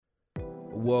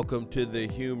Welcome to the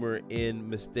Humor in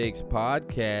Mistakes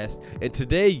podcast. And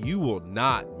today you will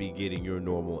not be getting your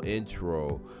normal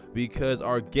intro because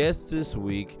our guest this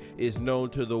week is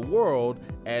known to the world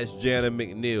as Jana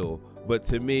McNeil. But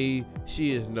to me,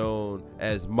 she is known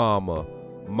as Mama,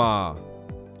 Ma,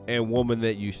 and woman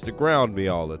that used to ground me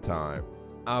all the time.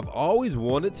 I've always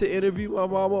wanted to interview my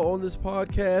mama on this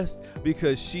podcast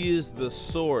because she is the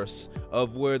source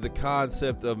of where the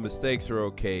concept of mistakes are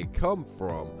okay come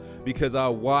from, because I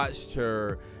watched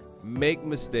her make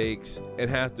mistakes and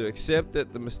have to accept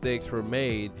that the mistakes were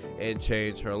made and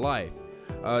change her life.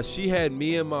 She had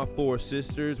me and my 4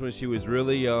 sisters when she was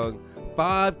really young,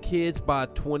 5 kids by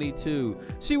 22.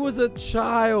 She was a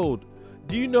child.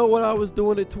 Do you know what I was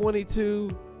doing at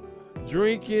 22?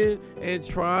 Drinking and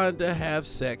trying to have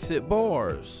sex at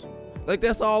bars. Like,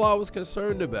 that's all I was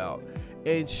concerned about.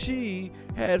 And she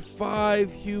had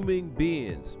 5 human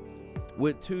beings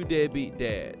with 2 deadbeat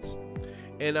dads.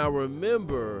 And I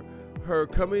remember her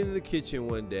coming in the kitchen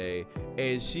one day,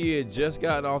 and she had just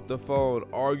gotten off the phone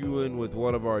arguing with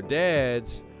one of our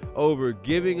dads over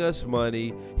giving us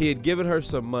money. He had given her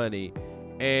some money,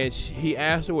 and he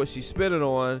asked her what she spent it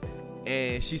on,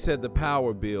 and she said the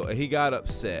power bill, and he got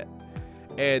upset.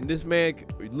 And this man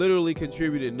literally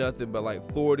contributed nothing but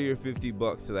like 40 or 50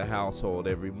 bucks to the household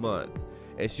every month.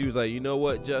 And she was like, you know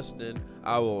what, Justin,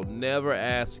 I will never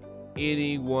ask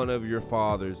any one of your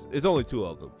fathers. It's only 2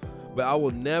 of them. But I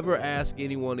will never ask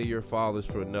any one of your fathers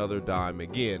for another dime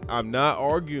again. I'm not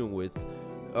arguing with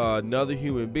another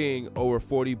human being over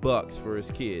 40 bucks for his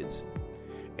kids.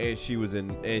 And she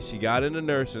got into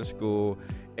nursing school,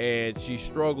 and she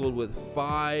struggled with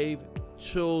 5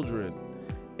 children.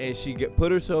 And she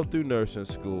put herself through nursing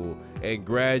school and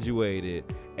graduated.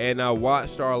 And I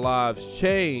watched our lives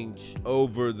change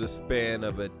over the span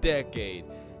of a decade.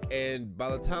 And by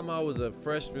the time I was a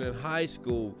freshman in high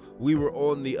school, we were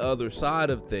on the other side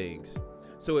of things.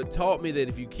 So it taught me that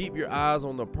if you keep your eyes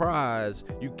on the prize,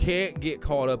 you can't get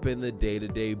caught up in the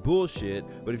day-to-day bullshit.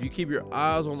 But if you keep your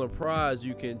eyes on the prize,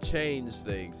 you can change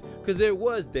things. Because there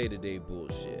was day-to-day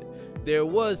bullshit. There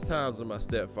was times when my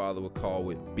stepfather would call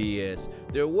with BS.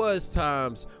 There was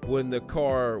times when the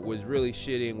car was really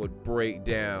shitty and would break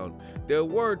down. There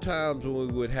were times when we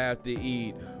would have to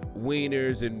eat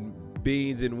wieners and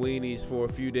beans and weenies for a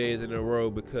few days in a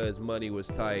row because money was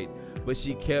tight. But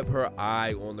she kept her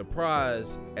eye on the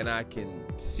prize, and I can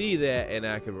see that, and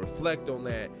I can reflect on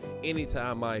that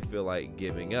anytime I feel like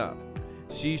giving up.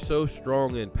 She's so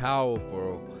strong and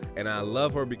powerful, and I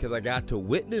love her because I got to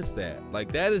witness that.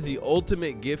 Like, that is the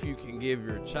ultimate gift you can give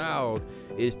your child,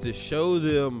 is to show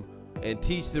them and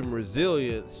teach them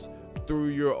resilience through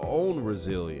your own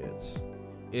resilience.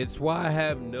 It's why I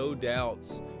have no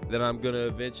doubts that I'm going to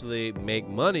eventually make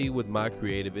money with my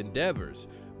creative endeavors.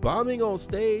 Bombing on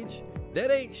stage,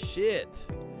 that ain't shit.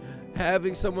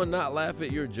 Having someone not laugh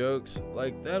at your jokes,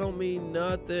 like, that don't mean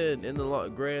nothing in the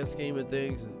grand scheme of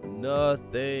things.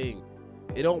 Nothing.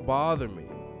 It don't bother me.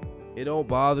 It don't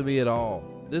bother me at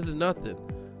all. This is nothing.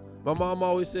 My mom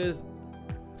always says,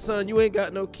 son, you ain't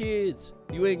got no kids.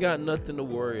 You ain't got nothing to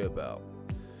worry about.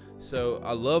 So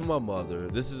I love my mother.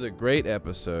 This is a great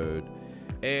episode.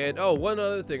 And one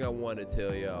other thing I want to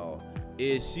tell y'all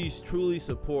is she's truly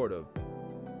supportive.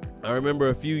 I remember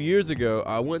a few years ago,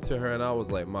 I went to her and I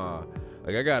was like, Ma,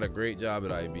 like, I got a great job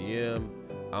at IBM.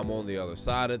 I'm on the other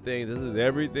side of things. This is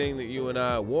everything that you and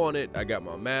I wanted. I got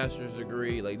my master's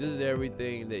degree. Like, this is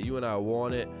everything that you and I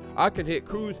wanted. I can hit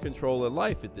cruise control in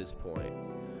life at this point.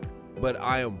 But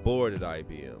I am bored at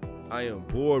IBM. I am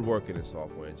bored working as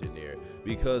software engineer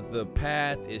because the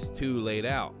path is too laid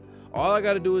out. All I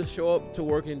got to do is show up to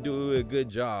work and do a good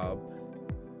job,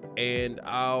 and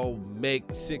I'll make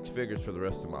 6 figures for the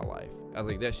rest of my life. I was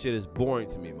like, that shit is boring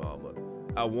to me, mama.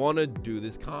 I want to do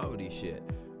this comedy shit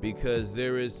because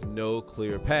there is no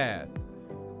clear path.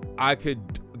 I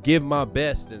could give my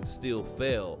best and still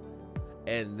fail,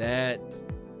 and that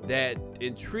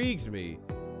intrigues me.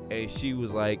 And she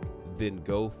was like, then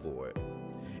go for it.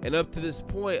 And up to this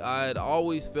point, I had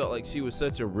always felt like she was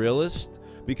such a realist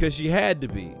because she had to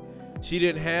be. She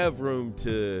didn't have room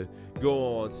to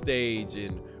go on stage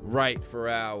and write for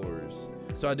hours.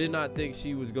 So I did not think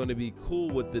she was going to be cool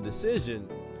with the decision.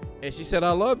 And she said, I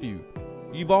love you.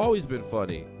 You've always been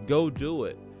funny. Go do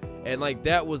it. And like,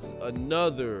 that was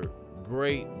another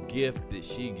great gift that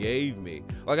she gave me.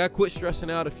 Like, I quit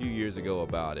stressing out a few years ago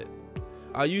about it.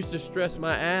 I used to stress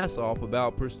my ass off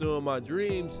about pursuing my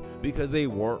dreams because they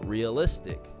weren't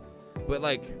realistic. But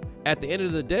like, at the end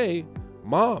of the day,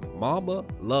 mama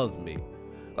loves me.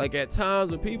 Like, at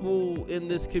times when people in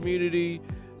this community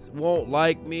won't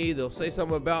like me, they'll say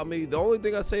something about me, the only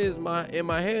thing I say is in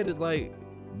my head is like,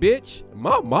 Bitch,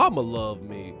 my mama love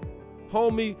me.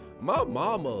 Homie, my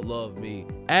mama love me.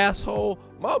 Asshole,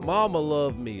 my mama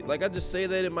love me. Like, I just say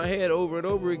that in my head over and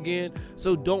over again.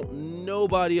 So don't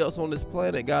nobody else on this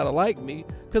planet gotta like me,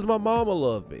 because my mama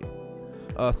love me.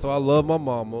 So I love my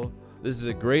mama. This is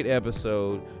a great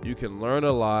episode. You can learn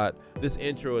a lot. This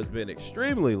intro has been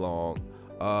extremely long.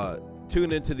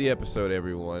 Tune into the episode,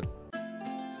 everyone.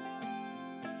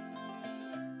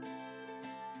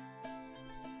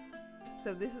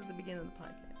 So this is the beginning of the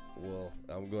podcast. Well,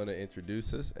 I'm going to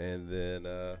introduce us, and then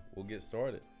we'll get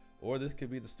started. Or this could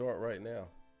be the start right now.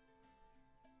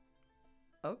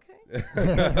 Okay.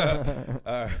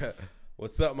 All right.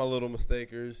 What's up, my little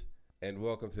mistakers? And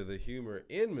welcome to the Humor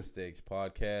in Mistakes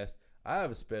podcast. I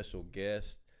have a special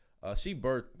guest. She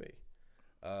birthed me.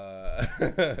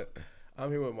 I'm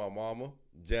here with my mama,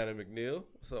 Janet McNeil.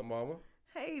 What's up, mama?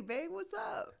 Hey, babe, what's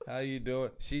up? How you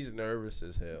doing? She's nervous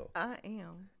as hell. I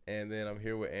am. And then I'm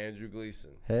here with Andrew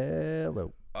Gleason.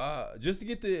 Hello. Just to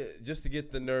get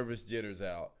the nervous jitters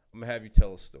out, I'm gonna have you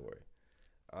tell a story.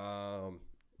 And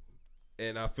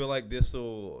I feel like this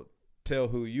will tell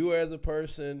who you are as a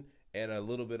person and a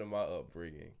little bit of my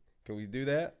upbringing. Can we do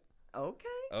that? Okay.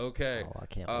 Okay. Oh, I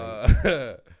can't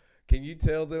wait. Can you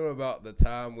tell them about the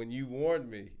time when you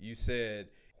warned me? You said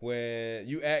when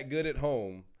you act good at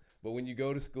home, but when you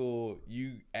go to school,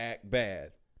 you act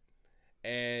bad.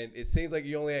 And it seems like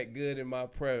you only act good in my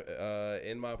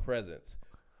presence.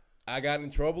 I got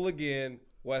in trouble again.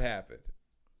 What happened?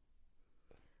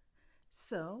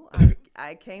 So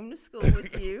I came to school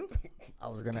with you. I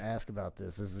was going to ask about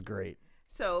this. This is great.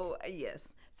 So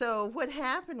yes. So what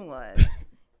happened was,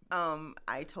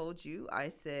 I told you. I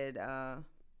said,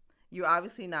 you're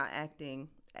obviously not acting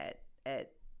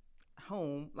at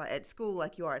home, like at school,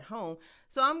 like you are at home.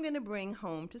 So I'm gonna bring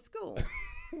home to school.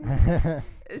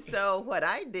 So what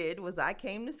I did was I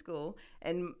came to school,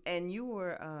 and you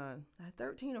were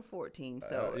 13 or 14.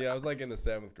 So yeah, I was like in the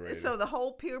 7th grade. So the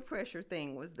whole peer pressure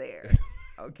thing was there.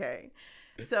 Okay.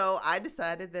 So I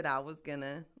decided that I was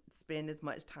gonna spend as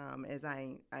much time as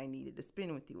I needed to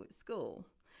spend with you at school.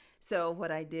 So what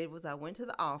I did was I went to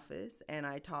the office and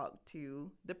I talked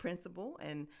to the principal,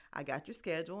 and I got your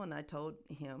schedule, and I told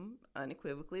him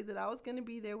unequivocally that I was going to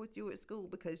be there with you at school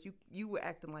because you were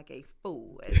acting like a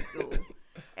fool at school.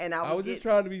 And I was just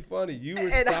trying to be funny. You were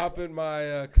stopping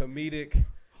my comedic.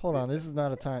 Hold on. This is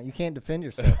not a time. You can't defend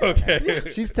yourself.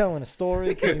 Okay. She's telling a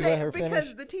story. Can you let her finish?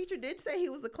 Because the teacher did say he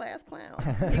was a class clown.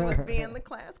 He was being the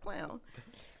class clown.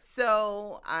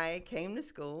 So I came to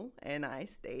school, and I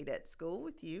stayed at school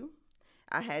with you.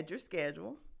 I had your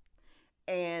schedule,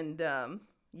 and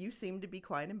you seemed to be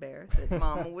quite embarrassed that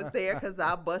Mama was there because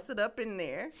I busted up in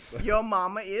there. Your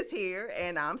mama is here,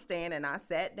 and I'm staying, and I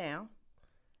sat down.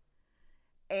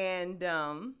 And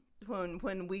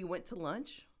when we went to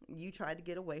lunch, you tried to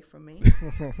get away from me.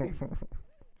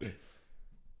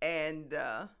 And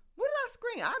what did I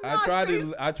scream?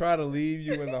 I tried to leave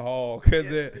you in the hall because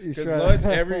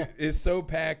lunch is so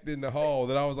packed in the hall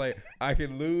that I was like, I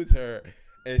can lose her,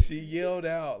 and she yelled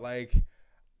out like,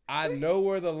 I know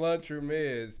where the lunchroom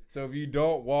is, so if you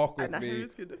don't walk with me,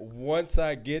 once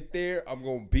I get there, I'm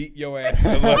gonna beat your ass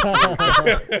in the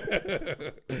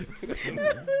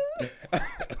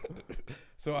lunchroom.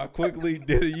 So I quickly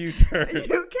did a U-turn.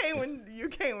 You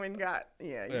came and got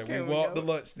we walked the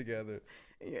lunch together.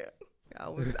 Yeah.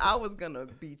 I was gonna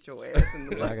beat your ass in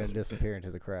the lunch. I gotta disappear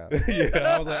into the crowd.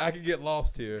 Yeah, I was like, I could get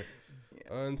lost here.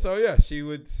 Yeah. And so yeah, she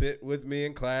would sit with me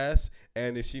in class,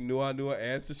 and if she knew I knew an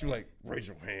answer, she was like, raise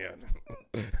your hand.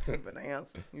 But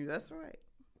answer. That's right.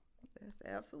 That's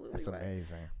absolutely That's right.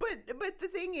 amazing. But the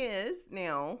thing is,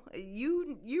 now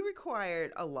you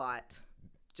required a lot,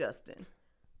 Justin.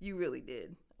 You really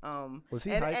did. Was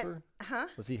he hyper? Huh?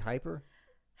 Was he hyper?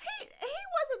 He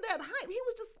wasn't that hype. He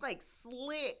was just like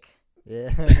slick.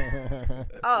 Yeah.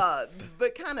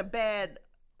 But kind of bad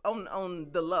on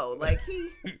the low. Like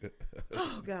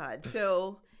oh God.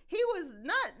 So he was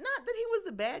not that he was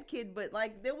a bad kid, but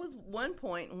like there was one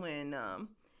point when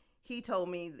he told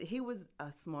me that he was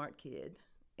a smart kid.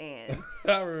 And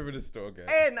I remember this story. Okay.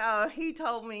 And he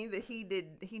told me that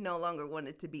he no longer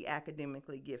wanted to be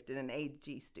academically gifted, an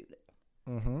AG student.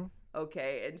 Mm-hmm.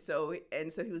 Okay, and so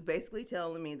he was basically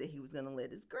telling me that he was going to let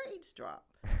his grades drop.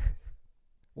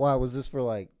 Why was this for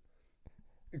like?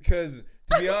 Because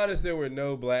to be honest, there were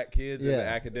no black kids in the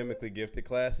academically gifted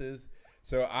classes.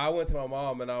 So I went to my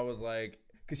mom and I was like,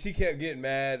 because she kept getting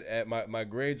mad at my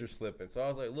grades were slipping. So I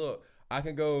was like, look, I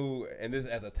can go, and this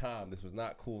at the time, this was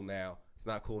not cool now. It's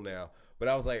not cool now. But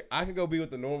I was like, I can go be with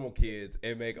the normal kids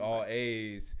and make all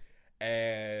A's.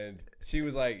 And she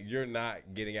was like, you're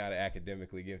not getting out of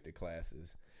academically gifted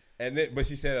classes. And then, but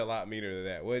she said it a lot meaner than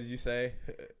that. What did you say?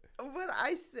 But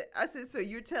I said, so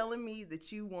you're telling me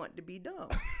that you want to be dumb?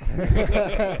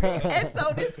 And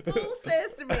so this fool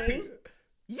says to me,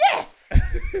 yes.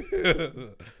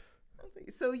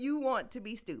 So you want to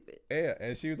be stupid? Yeah,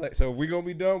 and she was like, "So we gonna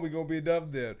be dumb? We gonna be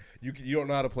dumb then? You don't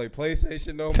know how to play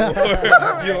PlayStation no more.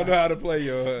 You don't know how to play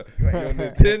your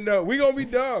Nintendo. We gonna be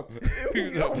dumb.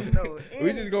 We don't know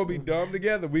We just gonna be dumb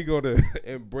together. We gonna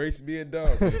embrace being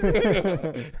dumb."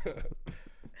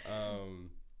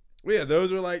 Yeah,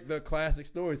 those were like the classic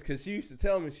stories because she used to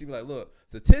tell me, she'd be like, "Look,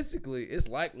 statistically, it's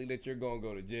likely that you're gonna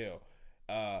go to jail.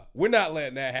 We're not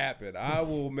letting that happen. I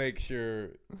will make sure."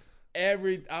 I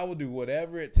will do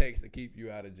whatever it takes to keep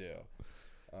you out of jail.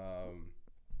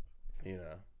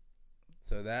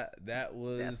 So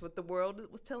that's what the world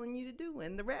was telling you to do,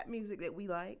 and the rap music that we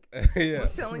like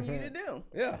was telling you to do.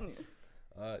 Yeah.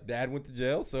 Dad went to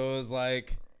jail, so it was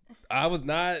like I was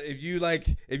not. If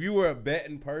you were a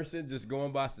betting person, just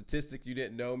going by statistics, you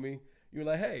didn't know me. You were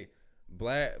like, hey,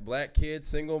 black kid,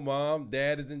 single mom,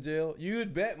 dad is in jail. You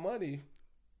would bet money.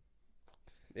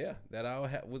 Yeah, that I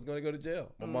was going to go to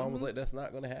jail. My mom was like, that's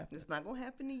not going to happen. It's not going to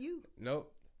happen to you.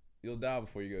 Nope. You'll die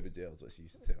before you go to jail is what she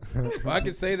used to tell me. Well, I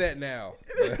can say that now.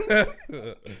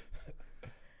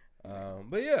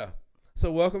 But yeah.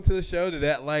 So welcome to the show. Did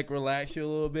that relax you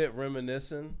a little bit,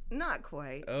 reminiscing? Not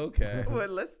quite. Okay. Well,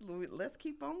 let's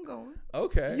keep on going.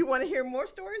 Okay. You want to hear more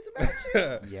stories about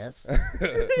you? Yes.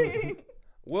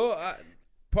 Well,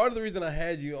 part of the reason I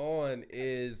had you on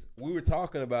is we were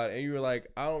talking about it, and you were like,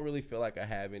 I don't really feel like I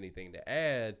have anything to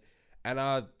add. And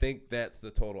I think that's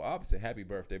the total opposite. Happy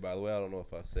birthday, by the way. I don't know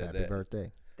if I said that. Happy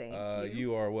birthday. Thank you.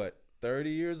 You are what, 30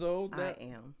 years old now? I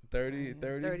am. 30?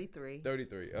 33.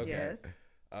 33, okay. Yes.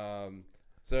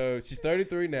 So she's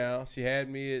 33 now. She had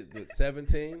me at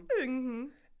 17. Mm-hmm.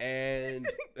 And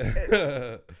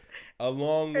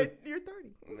along with... You're 30.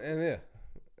 And yeah.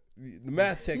 The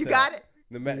math checks out. You got it?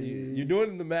 You're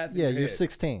doing the math. Yeah, in your you're head.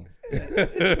 16.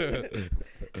 The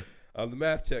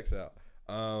math checks out.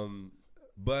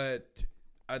 But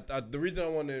the reason I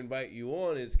wanted to invite you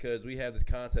on is because we have this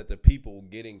concept of people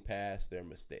getting past their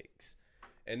mistakes,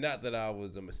 and not that I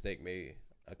was a mistake made.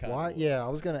 Why? Yeah, I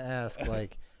was gonna ask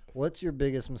what's your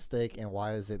biggest mistake and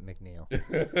why is it McNeil?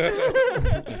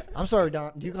 I'm sorry,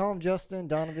 Don. Do you call him Justin,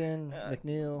 Donovan,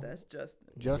 McNeil? That's Justin.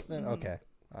 Justin? Okay.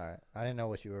 All right. I didn't know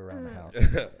what you were around the house.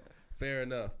 Fair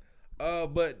enough.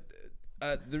 But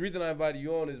the reason I invited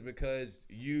you on is because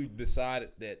you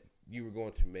decided that you were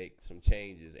going to make some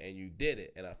changes, and you did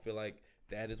it. And I feel like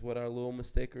that is what our little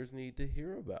mistakers need to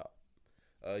hear about.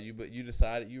 You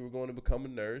decided you were going to become a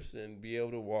nurse and be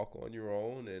able to walk on your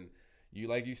own. And you,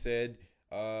 like you said,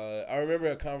 I remember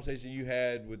a conversation you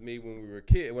had with me when we were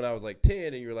when I was like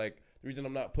 10, and you were like, the reason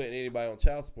I'm not putting anybody on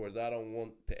child support is I don't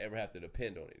want to ever have to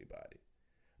depend on anybody.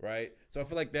 Right? So I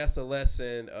feel like that's a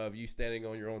lesson of you standing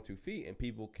on your own 2 feet, and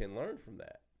people can learn from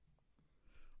that.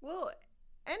 Well,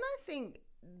 and I think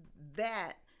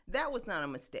that was not a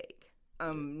mistake.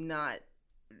 Not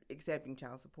accepting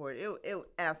child support. It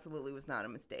absolutely was not a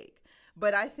mistake.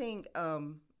 But I think,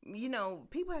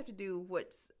 people have to do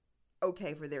what's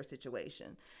okay for their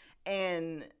situation.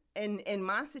 And in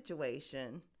my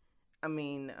situation, I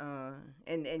mean,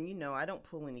 I don't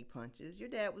pull any punches. Your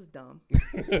dad was dumb.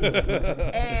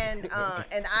 and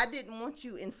I didn't want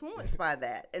you influenced by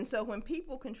that. And so when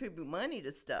people contribute money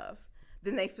to stuff,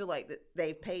 then they feel like that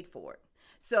they've paid for it.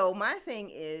 So my thing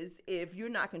is, if you're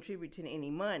not contributing any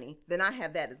money, then I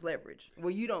have that as leverage. Well,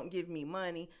 you don't give me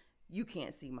money, you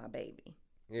can't see my baby.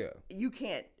 Yeah. You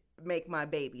can't make my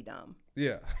baby dumb.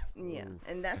 Yeah. Yeah.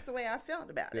 And that's the way I felt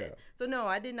about it. So no,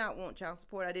 I did not want child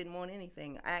support. I didn't want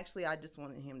anything. I just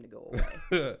wanted him to go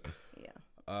away.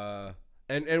 Yeah.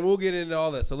 And we'll get into all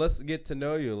that. So let's get to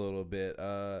know you a little bit.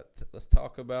 Let's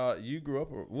talk about, you grew up,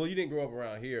 well, you didn't grow up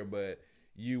around here, but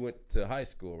you went to high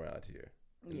school around here.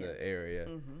 In the area.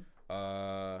 Mm-hmm.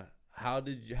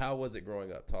 How was it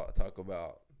growing up? Talk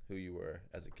about who you were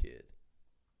as a kid.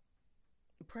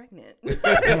 Pregnant. I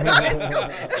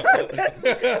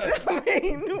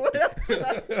mean, what else should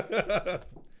I?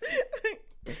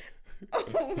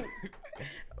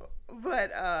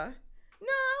 But no,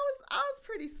 I was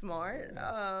pretty smart.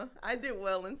 I did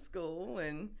well in school.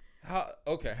 And how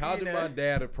did my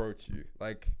dad approach you?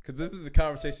 Because this is a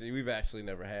conversation we've actually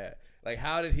never had.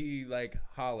 How did he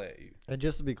holler at you? And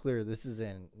just to be clear, this is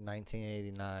in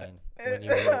 1989 when you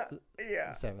were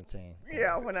 17.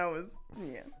 Yeah, when I was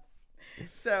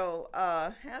So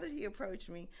how did he approach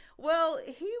me? Well,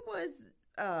 he was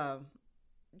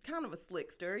kind of a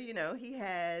slickster. He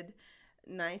had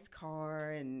nice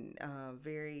car and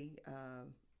very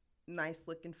nice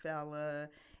looking fella.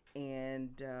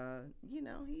 and you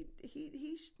know, he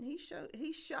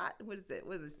shot. What is it?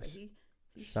 What does it say?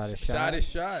 He Shot his Shot his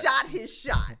shot. shot his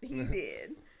shot. He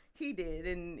did. He did.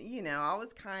 And, you know, I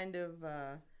was kind of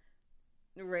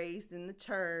raised in the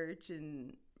church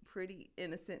and pretty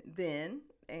innocent then.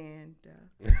 And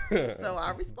so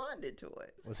I responded to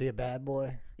it. Was he a bad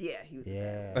boy? Yeah, he was.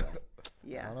 Yeah.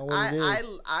 Yeah. I don't know what it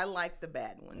is. I like the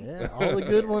bad ones. Yeah, all the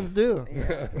good ones do.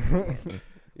 Yeah.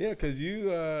 Yeah, because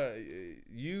you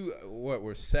what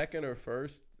were second or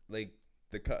first, like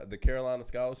the Carolina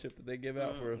scholarship that they give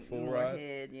out for a full ride.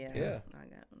 Yeah. Yeah. I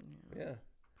got one. Yeah.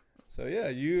 So yeah,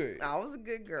 I was a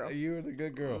good girl. You were the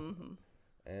good girl. Mm-hmm.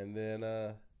 And then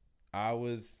I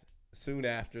was soon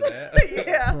after that.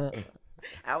 Yeah.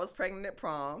 I was pregnant at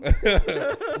prom.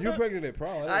 You were pregnant at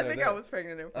prom. I think I was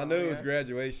pregnant at prom. I knew it was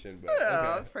graduation, but yeah, okay.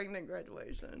 I was pregnant at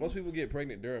graduation. Most people get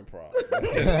pregnant during prom.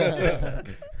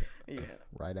 Yeah.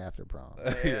 Right after prom.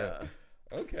 Yeah.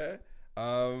 Okay.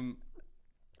 And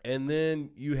then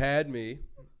you had me,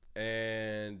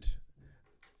 and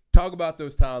talk about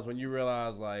those times when you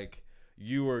realized like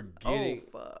you were getting.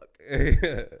 Oh fuck.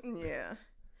 Yeah.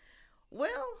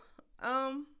 Well,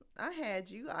 I had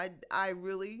you. I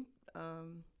really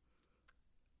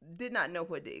did not know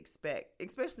what to expect,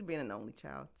 especially being an only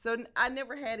child. So I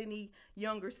never had any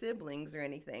younger siblings or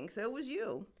anything. So it was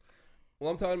you. Well,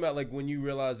 I'm talking about like when you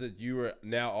realized that you were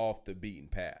now off the beaten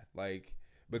path, like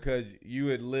because you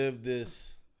had lived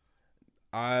this,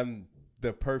 I'm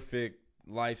the perfect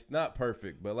life, not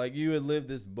perfect, but like you had lived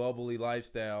this bubbly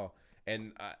lifestyle,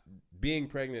 and being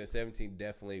pregnant at 17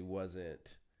 definitely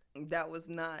wasn't. That was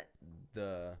not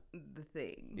the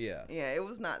thing. Yeah. Yeah, it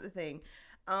was not the thing.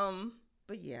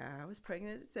 But yeah, I was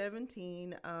pregnant at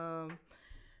 17. I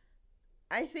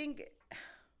think.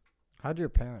 How'd your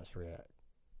parents react?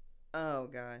 Oh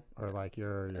God. Or like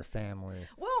your family?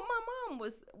 Well, my mom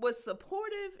was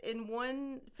supportive in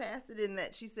one facet, in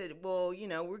that she said, "Well, you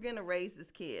know, we're gonna raise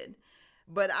this kid,"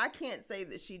 but I can't say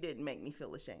that she didn't make me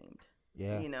feel ashamed.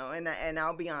 Yeah. You know, and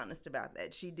I'll be honest about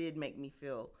that. She did make me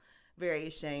feel very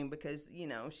ashamed because, you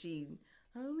know,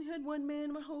 I only had one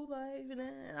man my whole life and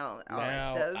all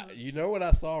that stuff. You know what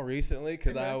I saw recently?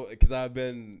 Because I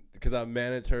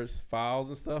manage her files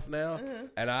and stuff now,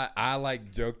 and I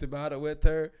like joked about it with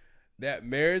her. That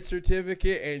marriage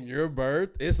certificate and your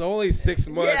birth, it's only 6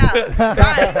 months. Yeah,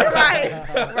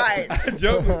 right.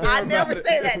 I never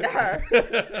say that to her.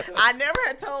 I never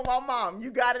had told my mom,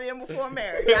 you got it in before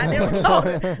marriage. I never told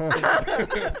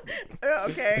her.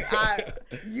 Okay,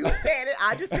 you said it.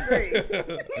 I just agreed.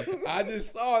 I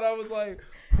just saw it. I was like,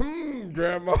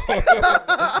 Grandma.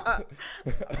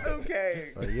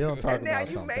 Okay. So you don't talk and now about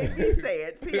you something. made me say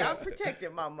it. See, I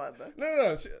protected my mother.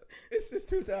 No. It's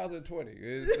 2020.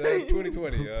 It's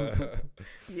 2020.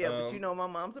 Yeah, but you know my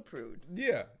mom's approved.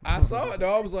 Yeah, I saw it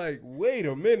though. I was like, wait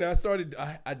a minute.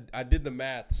 I did the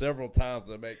math several times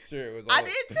to make sure it was. I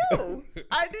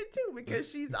did too because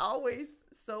she's always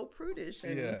so prudish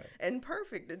and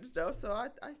perfect and stuff. So I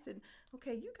said,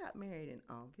 okay, you got married in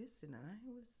August and I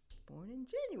was born in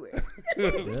January.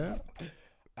 Yeah.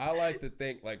 I like to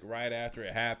think like right after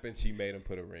it happened, she made him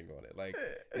put a ring on it. Like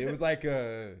it was like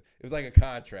a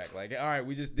contract. Like, all right,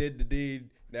 we just did the deed.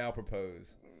 Now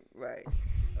propose. Right.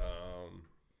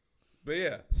 But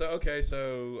yeah. So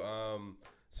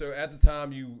at the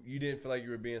time you didn't feel like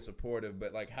you were being supportive,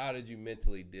 but like how did you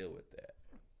mentally deal with that?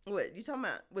 What you talking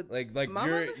about? With like my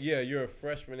you're mother? you're a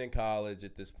freshman in college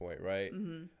at this point, right?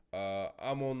 Mm-hmm.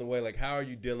 I'm on the way. Like, how are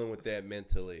you dealing with that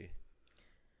mentally?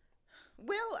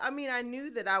 Well, I mean, I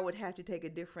knew that I would have to take a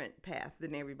different path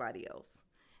than everybody else.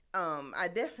 I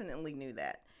definitely knew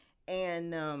that.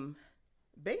 And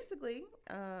basically,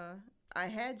 I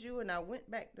had you and I went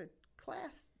back to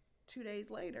class 2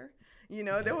 days later. You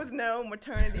know, there was no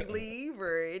maternity leave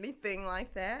or anything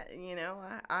like that. You know,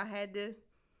 I had to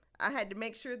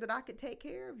make sure that I could take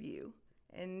care of you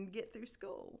and get through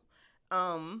school.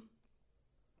 I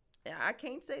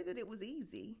can't say that it was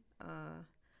easy.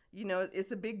 You know,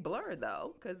 it's a big blur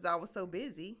though, because I was so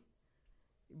busy.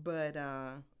 But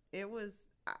it was.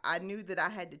 I knew that I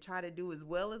had to try to do as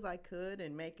well as I could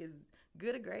and make as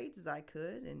good a grades as I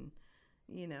could, and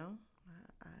you know,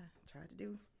 I tried to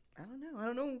do. I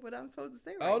don't know what I'm supposed to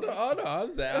say right now. Oh no!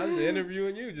 I'm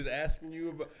interviewing you, just asking you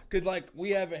about, cause like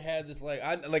we haven't had this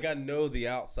I know the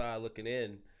outside looking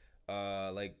in,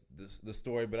 like the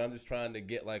story, but I'm just trying to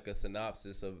get like a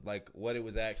synopsis of like what it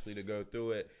was actually to go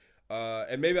through it.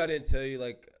 And maybe I didn't tell you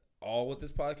like all what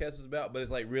this podcast is about, but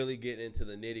it's like really getting into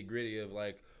the nitty gritty of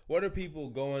like what are people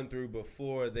going through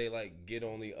before they like get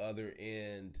on the other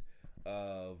end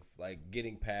of like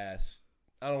getting past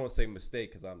I don't want to say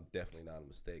mistake because I'm definitely not a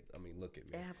mistake. I mean, look at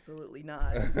me. Absolutely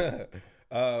not.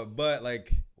 But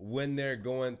like when they're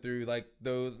going through like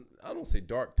those, I don't say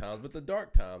dark times, but the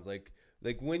dark times, like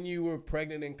when you were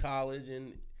pregnant in college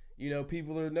and,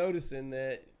 people are noticing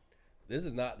that this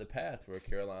is not the path for a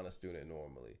Carolina student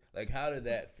normally. Like, how did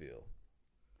that feel?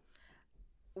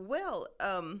 Well,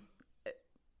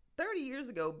 30 years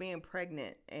ago, being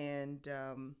pregnant and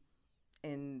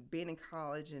being in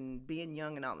college and being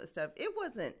young and all that stuff, it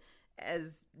wasn't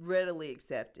as readily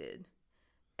accepted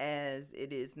as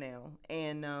it is now.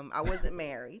 And I wasn't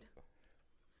married.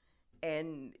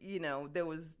 And, there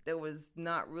was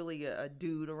not really a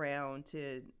dude around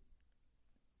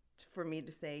for me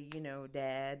to say,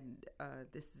 Dad,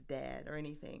 this is Dad or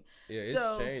anything. Yeah,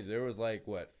 it's changed. There was like,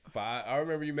 what, 5? I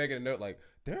remember you making a note like,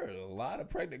 there are a lot of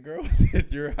pregnant girls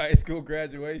at your high school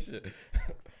graduation.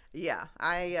 Yeah,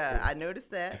 I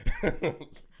noticed that.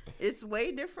 It's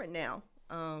way different now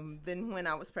than when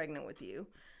I was pregnant with you.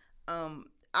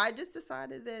 I just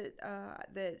decided that,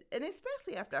 and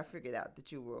especially after I figured out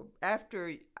that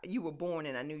after you were born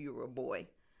and I knew you were a boy.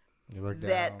 You look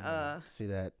down, see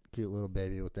that cute little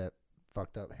baby with that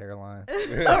fucked up hairline.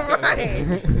 Right.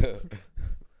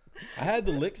 I had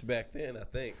the licks back then, I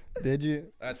think. Did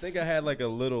you? I think I had like a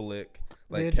little lick,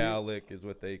 like Did cow lick is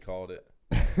what they called it.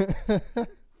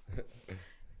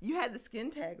 You had the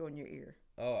skin tag on your ear.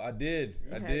 Oh, I did.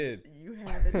 You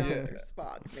had it on your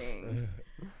Spock thing.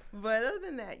 But other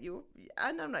than that,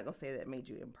 I'm not going to say that made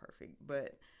you imperfect,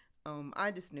 but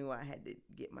I just knew I had to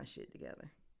get my shit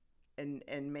together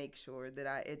and make sure that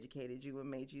I educated you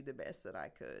and made you the best that I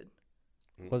could.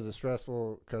 Was it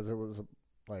stressful because it was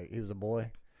he was a boy?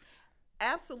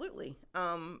 Absolutely.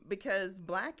 Because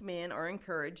black men are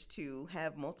encouraged to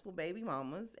have multiple baby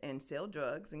mamas and sell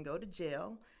drugs and go to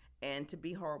jail and to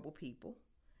be horrible people.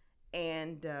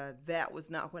 And that was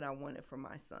not what I wanted for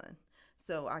my son.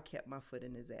 So I kept my foot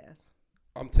in his ass.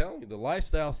 I'm telling you, the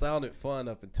lifestyle sounded fun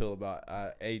up until about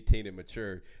 18 and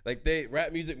matured. Like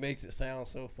rap music makes it sound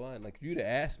so fun. Like if you'd have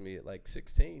asked me at like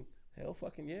 16, hell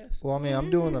fucking yes. Well, I mean, I'm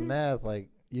doing the math. Like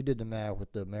you did the math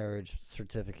with the marriage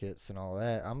certificates and all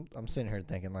that. I'm sitting here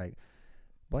thinking like,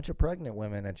 bunch of pregnant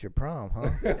women at your prom, huh?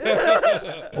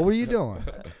 What were you doing?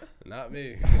 Not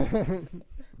me.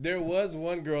 There was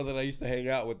one girl that I used to hang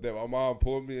out with that my mom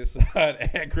pulled me aside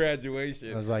at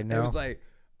graduation. I was like, no. It was like,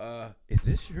 is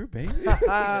this your baby?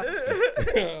 I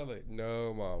was like,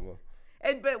 no, mama.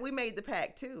 But we made the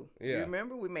pact too. Yeah. You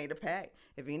remember we made a pact.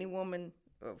 If any woman,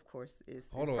 of course,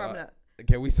 Hold on. probably not.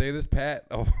 Can we say this, Pat,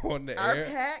 on the Our air?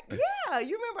 pact? Yeah.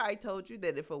 You remember I told you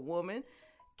that if a woman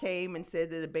came and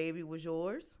said that the baby was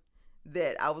yours,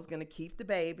 that I was going to keep the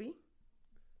baby.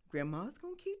 Grandma's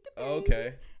going to keep the baby.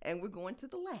 Okay. And we're going to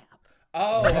the lab.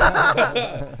 Oh.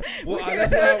 Well,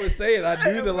 that's what I was saying. I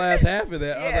knew the last half of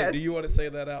that. I was like, do you want to say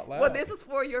that out loud? Well, this is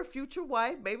for your future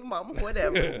wife, baby mama,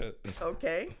 whatever.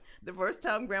 Okay? The first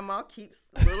time Grandma keeps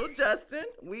little Justin,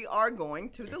 we are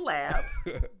going to the lab.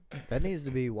 That needs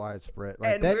to be widespread.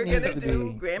 Like, And that we're needs going to to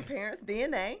do be grandparents'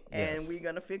 DNA, and Yes. we're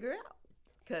going to figure out.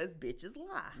 Because bitches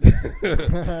lie.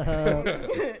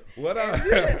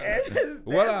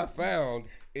 What I found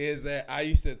is that I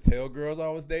used to tell girls I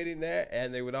was dating that,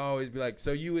 and they would always be like,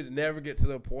 so you would never get to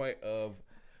the point of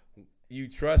you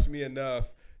trust me enough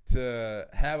to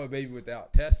have a baby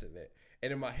without testing it.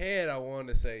 And in my head, I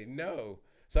wanted to say no.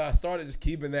 So I started just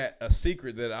keeping that a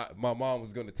secret that my mom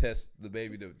was going to test the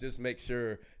baby to just make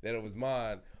sure that it was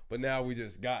mine. But now we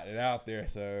just got it out there,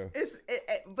 so.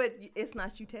 But it's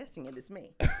not you testing it, it's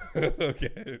me.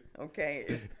 Okay.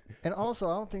 Okay. And also,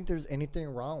 I don't think there's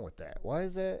anything wrong with that. Why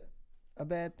is that a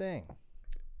bad thing?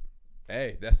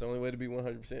 Hey, that's the only way to be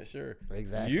 100% sure.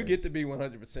 Exactly. You get to be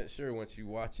 100% sure once you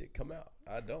watch it come out.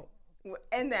 I don't.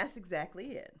 And that's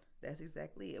exactly it. That's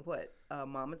exactly it. What?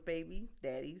 Mama's babies,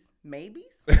 daddy's maybes?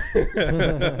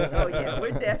 Oh, yeah.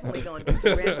 We're definitely going to do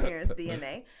some grandparents'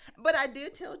 DNA. But I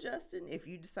did tell Justin, if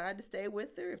you decide to stay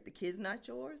with her, if the kid's not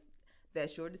yours,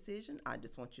 that's your decision. I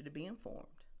just want you to be informed.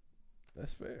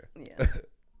 That's fair. Yeah.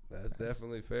 That's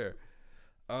definitely fair.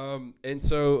 And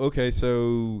so, okay,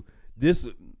 so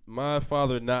my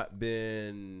father had not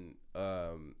been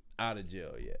out of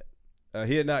jail yet.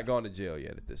 He had not gone to jail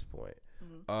yet at this point.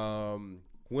 Mm-hmm.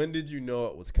 When did you know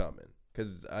it was coming?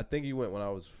 Because I think he went when I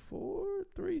was 4,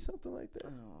 3, something like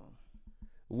that.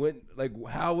 Oh.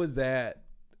 How was that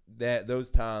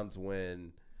those times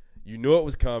when you knew it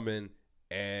was coming,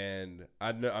 and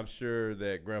I'm sure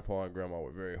that Grandpa and Grandma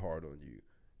were very hard on you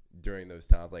during those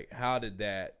times. Like, how did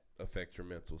that affect your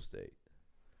mental state?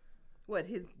 What,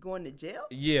 his going to jail?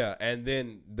 Yeah, and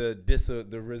then the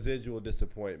residual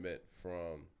disappointment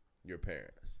from your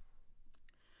parents.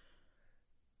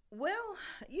 Well,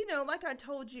 like I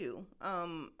told you,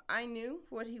 I knew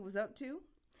what he was up to,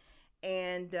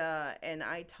 and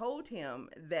I told him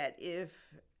that if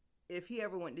he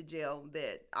ever went to jail,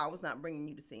 that I was not bringing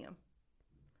you to see him,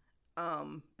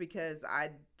 because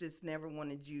I just never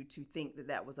wanted you to think that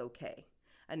that was okay.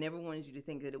 I never wanted you to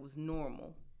think that it was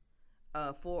normal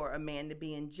for a man to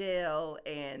be in jail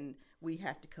and we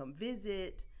have to come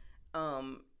visit.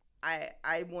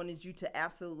 I wanted you to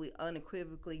absolutely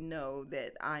unequivocally know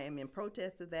that I am in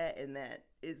protest of that, and that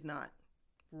is not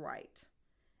right.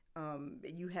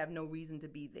 You have no reason to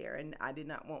be there, and I did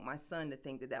not want my son to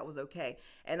think that that was okay.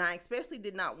 And I especially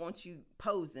did not want you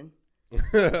posing,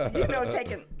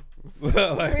 taking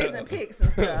prison pics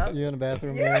and stuff. You in the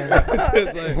bathroom?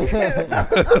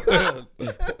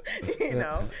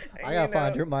 I gotta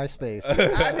find your MySpace.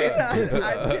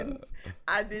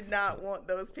 I did not want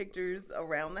those pictures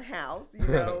around the house,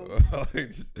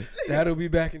 That'll be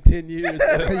back in 10 years.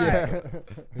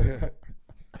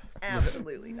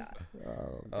 Absolutely not.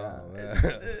 Oh, God. Oh,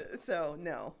 man. So,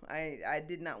 no, I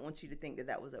did not want you to think that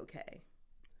that was okay.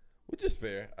 Which is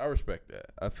fair. I respect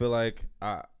that. I feel like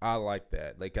I like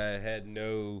that. Like I had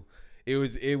it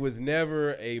was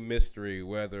never a mystery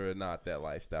whether or not that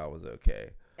lifestyle was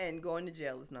okay. And going to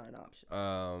jail is not an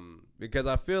option. Because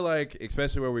I feel like,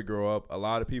 especially where we grow up, a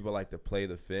lot of people like to play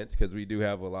the fence, because we do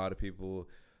have a lot of people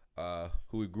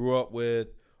who we grew up with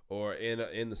or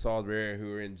in the Salisbury area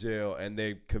who are in jail, and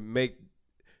they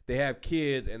have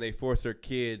kids and they force their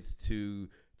kids to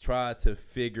try to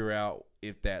figure out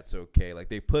if that's okay. Like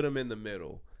they put them in the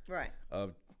middle, right?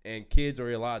 And kids are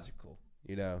illogical,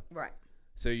 right.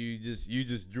 So you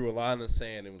just drew a line in the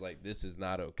sand and was like, this is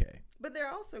not okay. But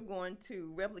they're also going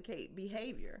to replicate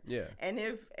behavior. Yeah. And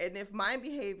if my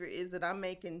behavior is that I'm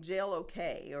making jail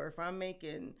okay, or if I'm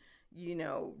making,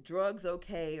 drugs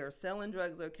okay, or selling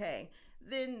drugs okay,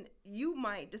 then you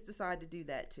might just decide to do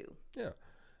that too. Yeah.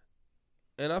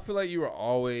 And I feel like you were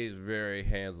always very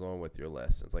hands-on with your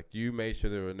lessons. Like you made sure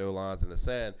there were no lines in the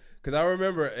sand. Because I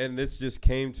remember, and this just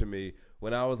came to me,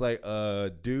 when I was like,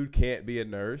 dude can't be a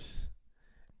nurse.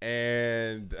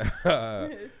 And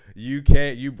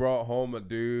you brought home a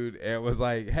dude and was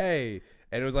like, hey,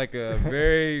 and it was like a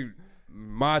very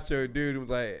macho dude who was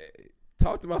like,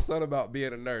 talk to my son about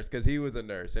being a nurse, because he was a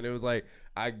nurse. And it was like,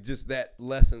 that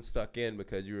lesson stuck in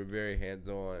because you were very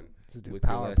hands-on with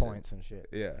PowerPoints and shit.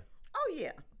 Yeah. Oh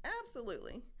yeah,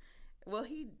 absolutely. Well,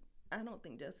 I don't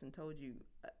think Justin told you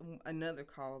another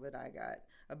call that I got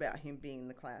about him being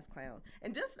the class clown.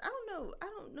 And just I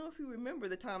don't know if you remember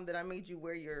the time that I made you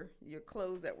wear your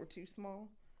clothes that were too small.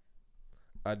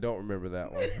 I don't remember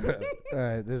that one.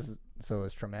 So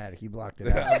it's traumatic. You blocked it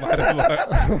out.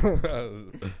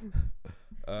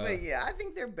 But yeah, I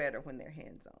think they're better when they're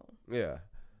hands-on. Yeah.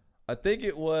 I think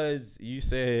it was, you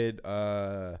said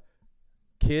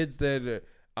kids that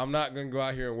I'm not going to go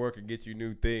out here and work and get you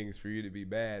new things for you to be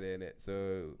bad in it.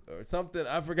 So, or something.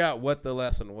 I forgot what the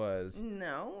lesson was.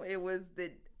 No, it was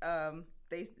that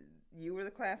you were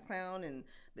the class clown, and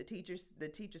the teacher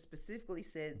specifically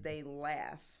said they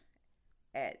laugh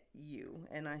at you.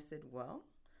 And I said, well,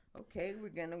 okay, we're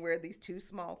going to wear these too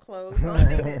small clothes.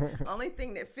 Only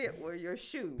thing that fit were your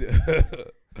shoes.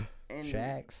 And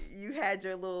Shacks. You had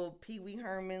your little Pee Wee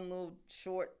Herman little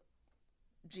short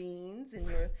jeans and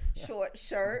your short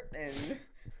shirt, and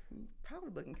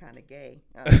probably looking kind of gay.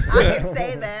 I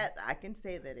can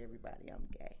say that. Everybody, I'm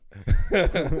gay.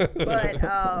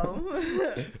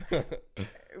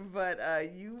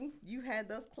 But you had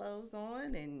those clothes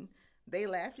on, and they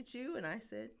laughed at you, and I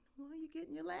said, well, you're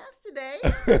getting your laughs today.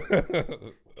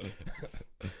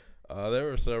 There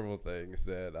were several things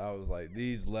that I was like,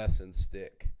 these lessons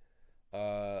stick.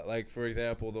 Like, for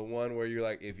example, the one where you're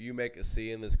like, if you make a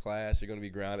C in this class, you're going to be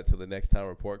grounded till the next time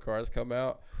report cards come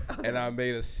out. And I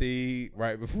made a C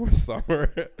right before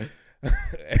summer.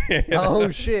 Oh,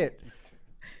 shit.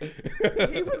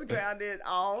 He was grounded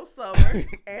all summer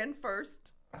and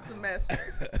first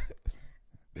semester.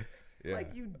 Yeah.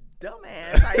 Like, you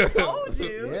dumbass. I told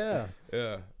you. Yeah.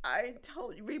 Yeah. I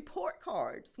told you. Report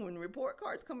cards. When report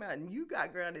cards come out and you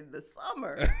got grounded in the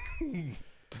summer.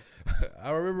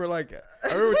 I remember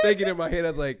thinking in my head, I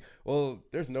was like, well,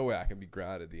 there's no way I can be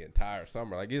grounded the entire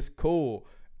summer. Like, it's cool.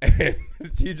 And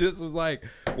she just was like,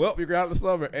 well, you're grounded in the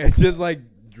summer. And just, like,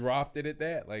 dropped it at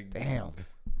that. Like, damn.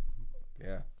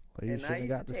 Yeah. Well, you and I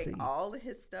got used to take all of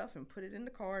his stuff and put it in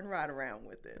the car and ride around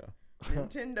with it. Yeah.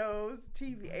 Nintendos,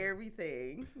 TV,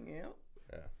 everything. Yeah.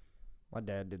 Yeah. My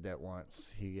dad did that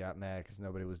once. He got mad because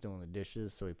nobody was doing the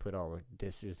dishes, so he put all the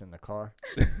dishes in the car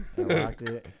and locked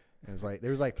it. It was like, there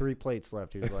was like 3 plates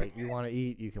left. He was like, you want to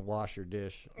eat, you can wash your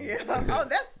dish. Yeah. Oh,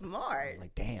 that's smart. I was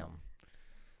like, damn.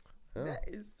 Oh. That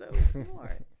is so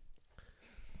smart.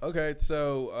 Okay,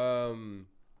 so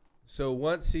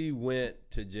once he went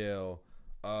to jail,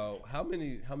 how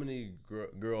many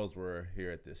girls were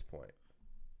here at this point?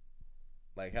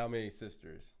 Like, how many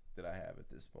sisters did I have at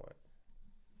this point?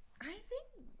 I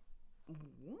think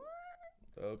what?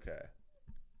 Okay.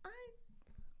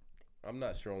 I'm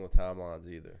not sure on the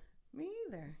timelines either. Me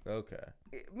either. Okay.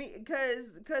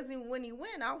 Because when he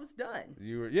went, I was done.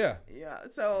 You were, yeah. Yeah.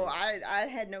 So I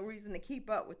had no reason to keep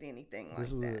up with anything like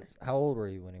that. How old were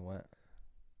you when he went?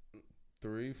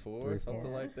 3, 4,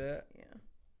 something like that. Yeah.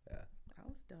 Yeah. I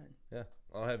was done. Yeah.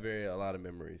 I don't have a lot of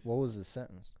memories. What was his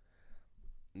sentence?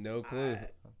 No clue.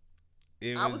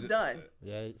 I was done.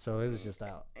 Yeah, so it was just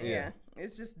out. Yeah.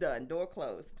 It's just done. Door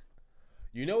closed.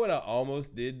 You know what I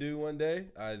almost did do one day?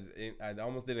 I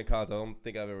almost did in college. I don't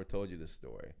think I've ever told you this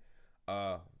story.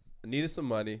 I needed some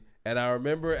money, and I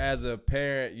remember as a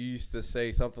parent, you used to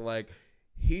say something like,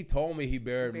 he told me he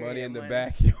buried money in the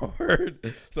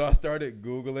backyard. So I started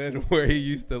Googling where he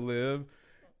used to live,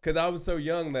 because I was so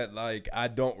young that, like, I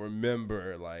don't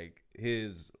remember, like,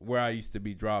 where I used to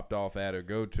be dropped off at or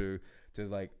go to. To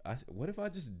like, what if I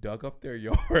just dug up their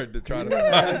yard to try to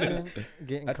find this?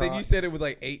 I think you said it was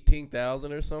like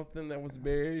 18,000 or something that was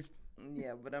buried.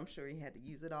 Yeah, but I'm sure he had to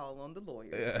use it all on the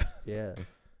lawyers. Yeah. Yeah.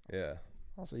 Yeah.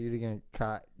 Also, you'd have getting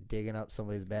caught digging up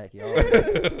somebody's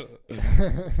backyard.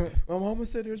 My mama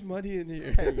said there's money in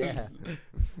here. Yeah.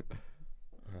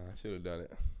 I should have done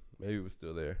it. Maybe it was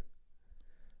still there.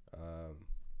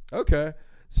 Okay.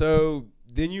 So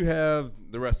then you have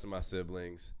the rest of my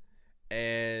siblings,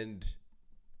 and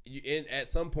at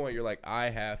some point you're like, I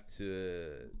have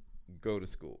to go to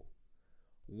school.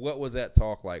 What was that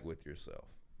talk like with yourself?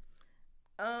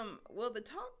 Well, the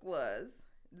talk was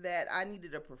that I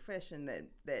needed a profession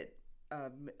that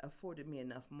afforded me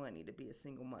enough money to be a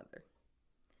single mother.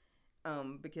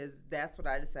 Because that's what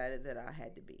I decided that I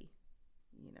had to be,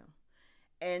 you know.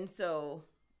 And so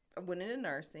I went into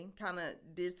nursing, kind of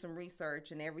did some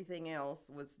research, and everything else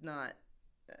was not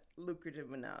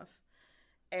lucrative enough.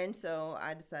 And so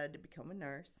I decided to become a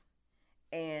nurse,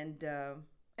 and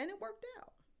it worked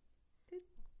out.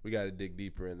 We got to dig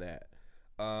deeper in that.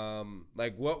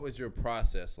 Like, what was your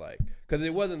process like? Because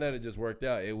it wasn't that it just worked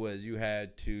out. It was you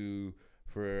had to,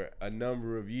 for a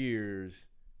number of years,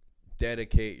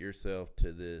 dedicate yourself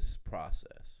to this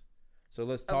process. So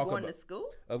let's talk about going to school.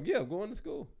 Going to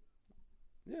school.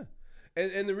 Yeah.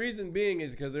 And the reason being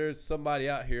is because there's somebody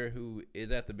out here who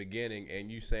is at the beginning, and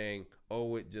you saying,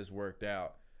 "Oh, it just worked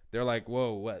out." They're like,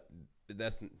 "Whoa, what?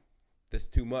 That's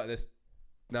too much. That's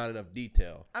not enough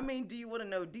detail." I mean, do you want to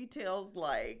know details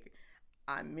like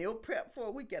I meal prep for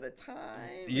a week at a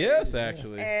time? Yes,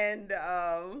 actually. And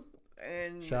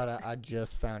shout out! I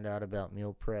just found out about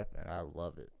meal prep, and I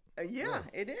love it. Yeah,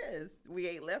 it is. We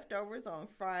ate leftovers on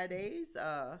Fridays.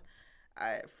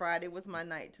 Friday was my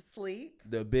night to sleep.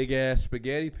 The big ass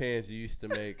spaghetti pans you used to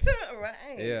make.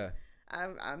 Right. Yeah.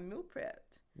 I meal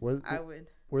prepped.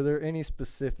 Were there any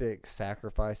specific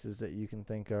sacrifices that you can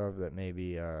think of that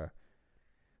maybe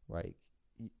like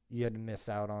you had to miss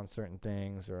out on certain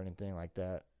things or anything like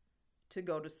that? To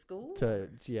go to school? To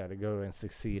go and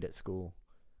succeed at school.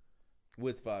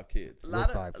 With 5 kids. A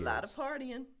lot of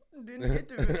partying. Didn't get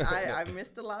to I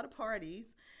missed a lot of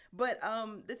parties. But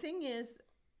the thing is,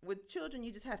 with children,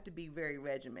 you just have to be very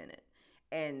regimented.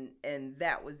 And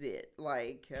that was it.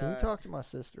 Like, can you talk to my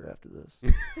sister after this?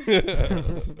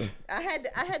 I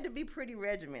had to be pretty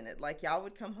regimented. Like, y'all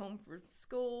would come home from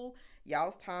school.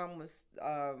 Y'all's time was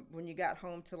when you got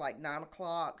home to like 9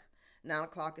 o'clock. 9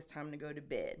 o'clock is time to go to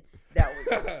bed. That was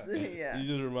yeah. You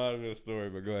just reminded me of a story,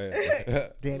 but go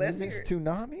ahead. Damn, you missed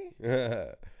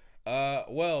Toonami?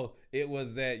 Well, it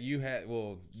was that you had.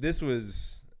 Well, this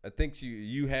was. I think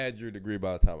you had your degree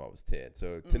by the time I was 10.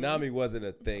 So Toonami wasn't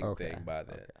a thing by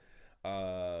then.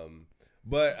 Okay.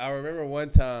 But I remember one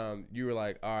time you were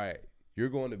like, "All right, you're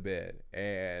going to bed,"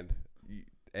 and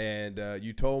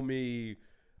you told me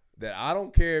that I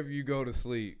don't care if you go to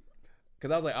sleep,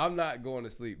 because I was like, I'm not going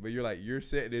to sleep. But you're like, you're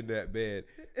sitting in that bed,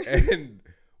 and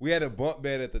we had a bunk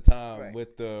bed at the time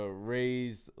with the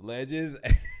raised ledges,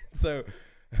 so.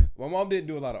 My mom didn't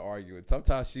do a lot of arguing.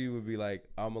 Sometimes she would be like,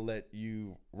 I'm going to let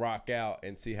you rock out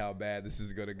and see how bad this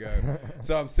is going to go.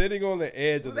 So I'm sitting on the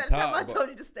edge of the top. That time I told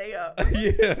you to stay up.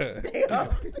 Yeah. Stay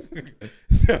up.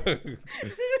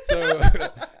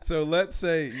 so let's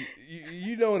say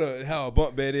you know how a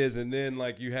bunk bed is, and then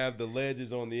like you have the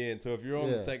ledges on the end. So if you're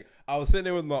on the second, I was sitting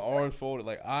there with my arms folded,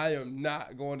 like I am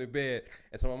not going to bed.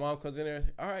 And so my mom comes in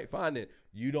there. All right, fine then.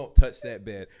 You don't touch that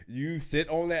bed. You sit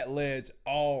on that ledge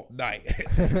all night.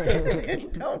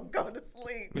 Don't go to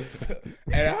sleep.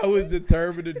 And I was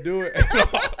determined to do it.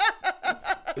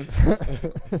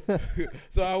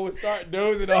 So I would start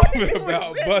dozing off and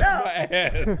about bust my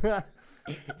ass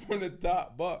from the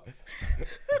top bunk.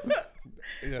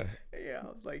 Yeah. Yeah, I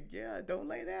was like, yeah, don't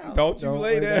lay down. Don't you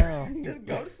lay down. Just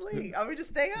go to sleep. I mean,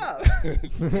 just stay up.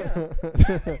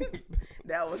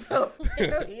 That was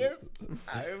hilarious.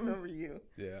 I remember you.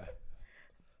 Yeah.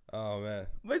 Oh man.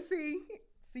 But see,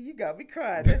 you got me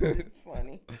crying. That's just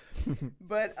funny.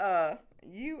 But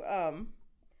you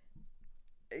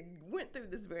went through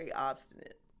this very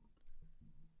obstinate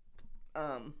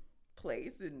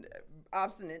place and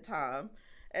obstinate time,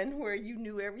 and where you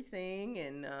knew everything,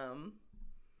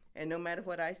 and no matter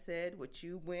what I said, what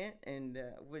you went, and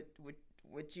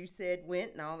what you said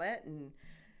went, and all that. And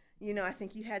you know, I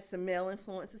think you had some male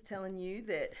influences telling you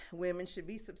that women should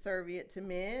be subservient to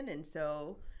men, and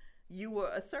so you were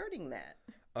asserting that.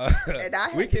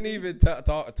 And we can even touch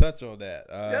on that.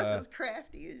 Just as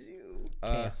crafty as you.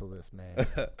 Cancel this, man.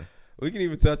 We can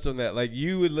even touch on that. Like,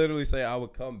 you would literally say, I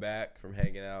would come back from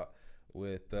hanging out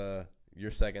with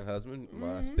your second husband,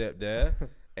 my stepdad,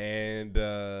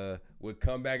 and would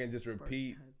come back and just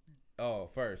repeat.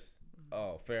 First.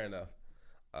 Oh, fair enough.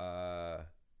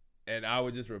 And I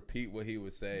would just repeat what he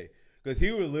would say. Because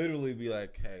he would literally be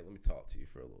like, hey, let me talk to you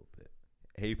for a little bit.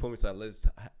 Hey, you put me aside.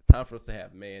 Time for us to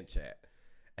have man chat.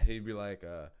 And he'd be like,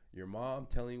 your mom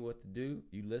telling you what to do?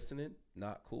 You listening?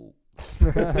 Not cool.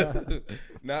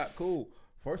 Not cool.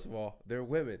 First of all, they're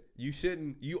women. You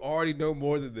already know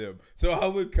more than them. So I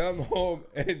would come home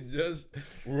and just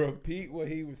repeat what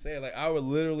he was saying. Like, I would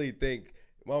literally think,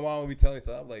 my mom would be telling me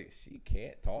something. I'm like, she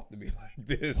can't talk to me like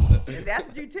this. And that's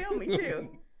what you tell me, too.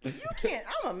 You can't.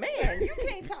 I'm a man. You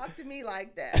can't talk to me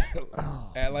like that.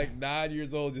 At like 9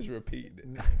 years old, just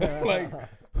repeating it. Like,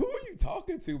 who are you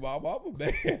talking to, Mom? I'm a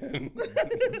man.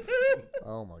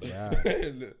 Oh my God.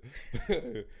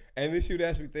 And then she would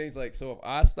ask me things like, so if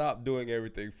I stopped doing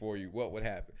everything for you, what would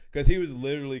happen? Because he was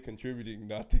literally contributing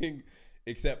nothing,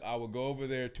 except I would go over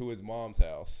there to his mom's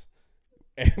house,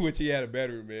 which he had a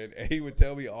bedroom in, and he would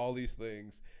tell me all these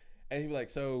things. And he'd be like,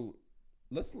 so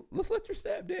let's let your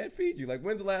stepdad feed you. Like,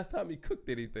 when's the last time he cooked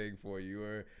anything for you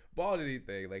or bought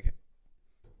anything? Like,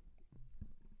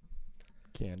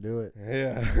 can't do it.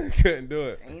 Yeah, couldn't do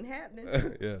it. Ain't happening.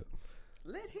 Yeah.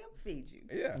 Let him feed you.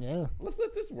 Yeah. Let's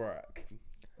let this rock.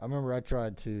 I remember I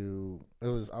tried to. I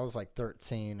was like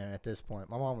 13, and at this point,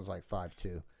 my mom was like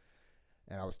 5'2",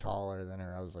 and I was taller than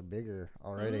her. I was like bigger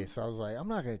already, so I was like, I'm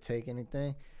not gonna take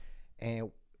anything.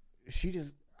 And she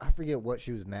just, I forget what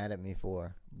she was mad at me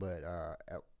for, but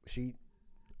she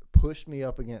pushed me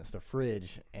up against the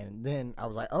fridge, and then I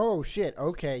was like, oh shit,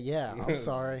 okay, yeah, I'm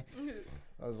sorry.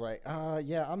 I was like,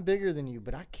 yeah, I'm bigger than you,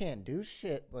 but I can't do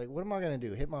shit. Like, what am I gonna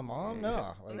do? Hit my mom?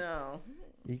 No. Like, no.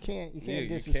 You can't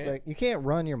disrespect. You can't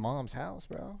run your mom's house,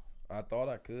 bro. I thought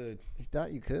I could. You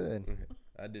thought you could.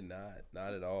 I did not.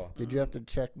 Not at all. Did you have to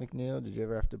check McNeil? Did you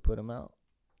ever have to put him out?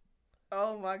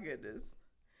 Oh my goodness.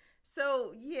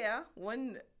 So yeah,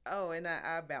 and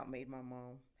I about made my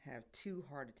mom have 2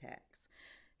 heart attacks.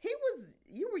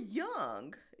 You were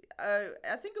young.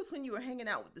 I think it was when you were hanging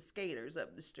out with the skaters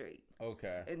up the street.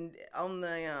 Okay. And on the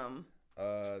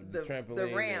trampoline, the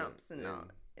ramps and all.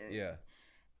 Yeah.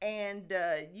 And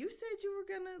you said you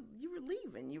were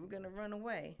leaving. You were gonna run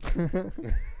away.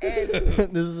 And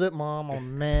this is it, Mom. I'm a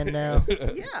man now.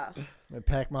 Yeah. I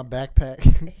pack my backpack.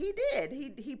 He did.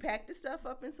 He packed his stuff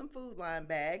up in some Food Line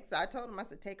bags. I told him, I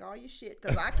said, take all your shit,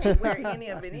 because I can't wear any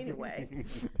of it anyway.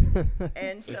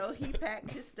 And so he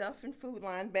packed his stuff in Food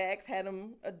Line bags, had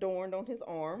them adorned on his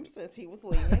arms as he was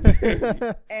leaving.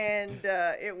 And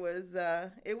it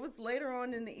was later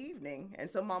on in the evening. And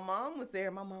so my mom was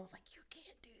there. My mom was like, you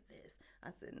can't do this.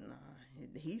 I said, nah.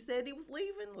 He said he was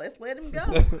leaving. Let's let him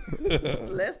go.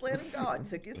 Let's let him go. I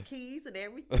took his keys and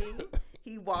everything.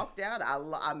 He walked out.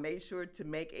 I made sure to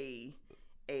make a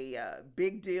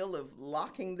big deal of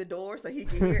locking the door so he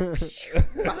could hear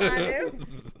it behind him.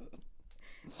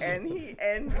 And you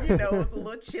know, it was a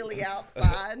little chilly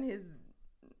outside. And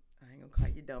I ain't gonna call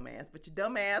you dumbass, but your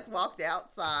dumbass walked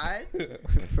outside.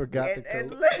 Forgot the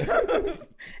coat.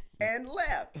 And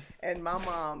left. And my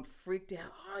mom freaked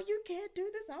out. Oh, you can't do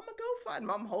this. I'm going to go find him.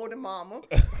 I'm holding Mama.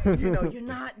 You know, you're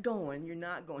not going. You're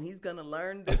not going. He's going to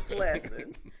learn this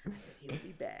lesson. He'll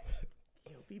be back.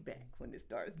 He'll be back when it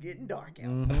starts getting dark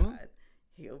outside.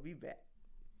 he'll be back.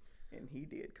 And he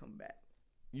did come back.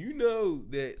 You know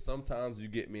that sometimes you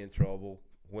get me in trouble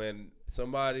when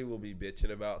somebody will be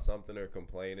bitching about something or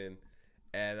complaining,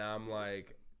 and I'm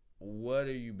like, what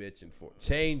are you bitching for?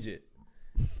 Change it.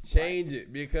 Change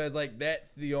it. Because, like,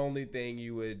 that's the only thing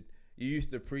you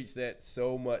used to preach that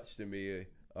so much to me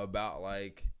about,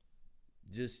 like,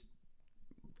 just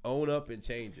own up and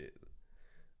change it.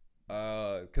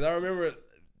 Because I remember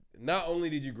not only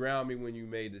did you ground me when you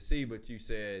made the C, but you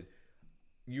said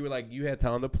you were like, you had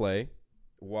time to play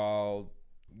while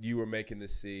you were making the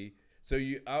C. So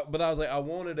but I was like, I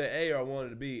wanted an A or I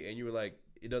wanted a B, and you were like,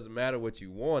 it doesn't matter what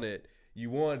you wanted. You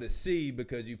wanted a C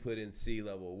because you put in C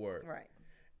level work. Right.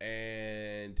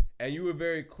 And you were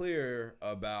very clear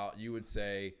about, you would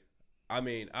say, I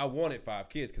mean, I wanted 5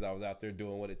 kids because I was out there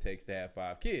doing what it takes to have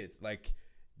 5 kids. Like,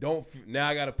 now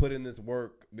I got to put in this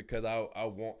work because I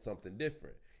want something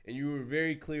different. And you were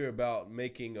very clear about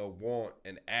making a want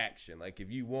an action. Like,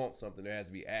 if you want something, there has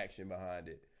to be action behind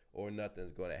it, or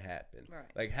nothing's going to happen. Right.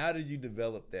 Like, how did you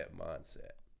develop that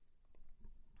mindset?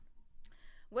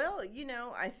 Well,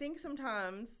 I think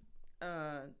sometimes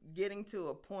getting to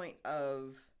a point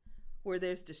of where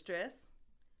there's distress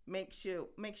makes you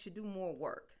do more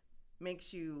work,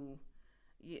 makes you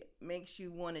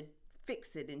want to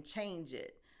fix it and change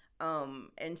it.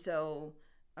 And so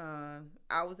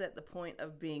I was at the point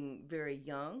of being very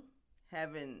young,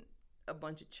 having a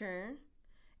bunch of churn,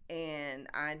 and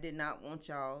I did not want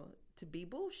y'all to be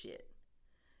bullshit.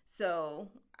 So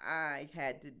I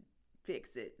had to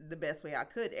fix it the best way I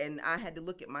could, and I had to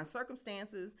look at my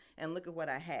circumstances and look at what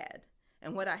I had,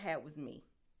 and what I had was me.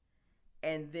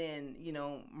 And then,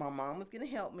 my mom was going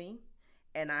to help me,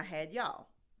 and I had y'all.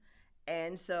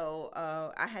 And so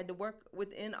I had to work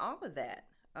within all of that.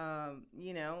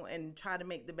 And try to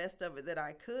make the best of it that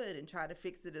I could and try to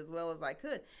fix it as well as I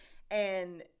could.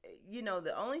 And,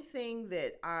 the only thing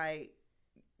that I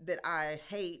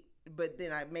hate, but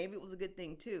then maybe it was a good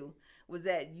thing too, was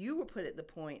that you were put at the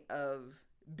point of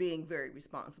being very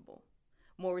responsible,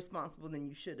 more responsible than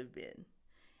you should have been.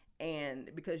 And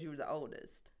because you were the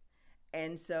oldest.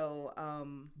 And so,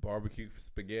 barbecue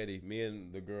spaghetti. Me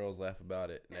and the girls laugh about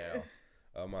it now.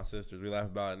 My sisters, we laugh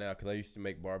about it now because I used to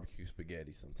make barbecue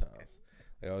spaghetti sometimes.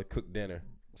 Like, I would cook dinner.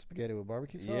 Spaghetti with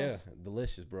barbecue sauce? Yeah,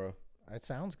 delicious, bro. That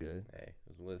sounds good. Hey,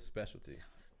 it was a specialty.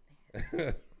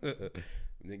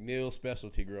 McNeil's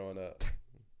specialty growing up.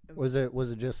 Was it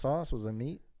just sauce? Was it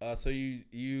meat? So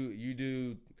you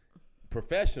do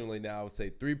professionally now, I would say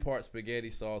 3-part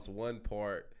spaghetti sauce, 1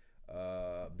 part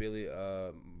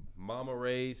Mama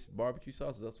Ray's barbecue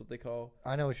sauce. That's what they call.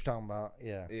 I know what you're talking about.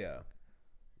 Yeah. Yeah.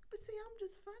 But see, I'm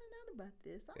just finding out about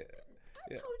this. I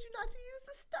Yeah. told you not to use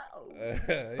the stove.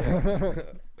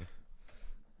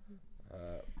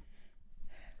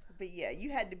 But yeah, you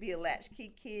had to be a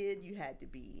latchkey kid. You had to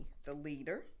be the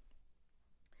leader.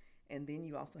 And then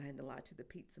you also had to lie to the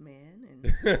pizza man and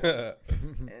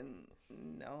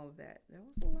all of that. That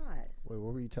was a lot. Wait,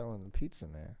 what were you telling the pizza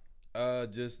man?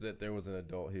 Just that there was an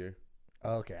adult here.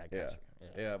 Oh, okay, I got you.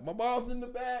 Yeah, my mom's in the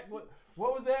back. What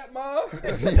was that, Mom?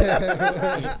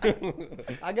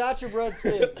 I got your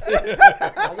breadsticks. I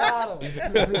got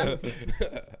them.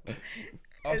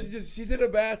 Oh, she's in the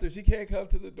bathroom. She can't come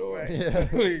to the door. Right. Yeah.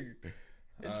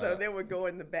 And so they would go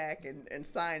in the back and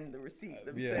sign the receipt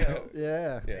themselves.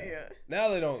 Yeah. Yeah. Now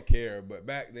they don't care, but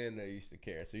back then they used to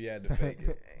care, so you had to fake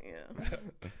it. Yeah.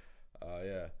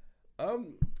 Yeah.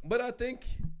 But I think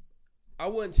I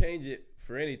wouldn't change it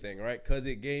for anything, right? Because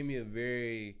it gave me a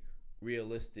very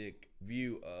realistic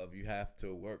view of you have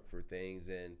to work for things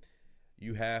and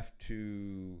you have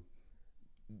to.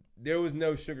 There was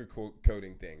no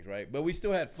sugarcoating things, right? But we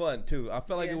still had fun too. I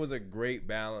felt like it was a great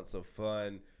balance of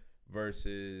fun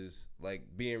versus like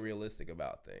being realistic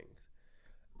about things.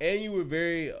 And you were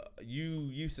you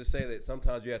used to say that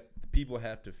sometimes people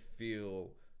have to feel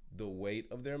the weight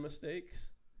of their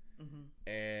mistakes. Mm-hmm.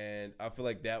 And I feel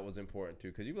like that was important too,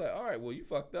 because you were like, all right, well, you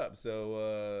fucked up,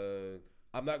 so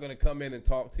I'm not going to come in and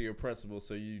talk to your principal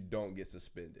so you don't get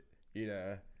suspended. You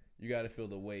got to feel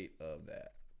the weight of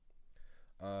that.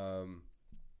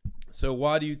 So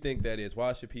why do you think that is?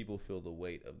 Why should people feel the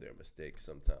weight of their mistakes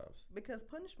sometimes? Because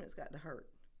punishment's got to hurt.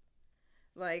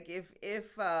 Like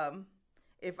if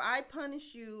I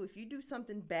punish you, if you do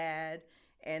something bad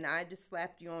and I just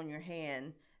slapped you on your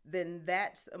hand, then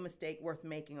that's a mistake worth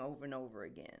making over and over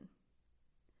again.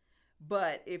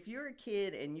 But if you're a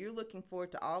kid and you're looking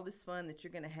forward to all this fun that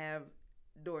you're going to have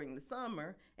during the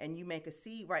summer, and you make a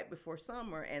C right before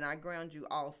summer, and I ground you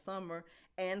all summer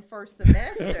and first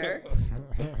semester,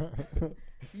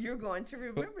 you're going to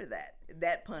remember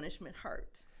that punishment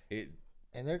hurt.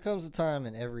 And there comes a time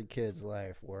in every kid's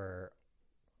life where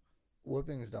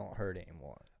whippings don't hurt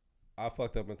anymore. I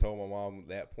fucked up and told my mom at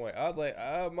that point. I was like,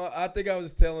 I think I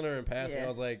was just telling her in passing. Yeah. I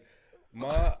was like,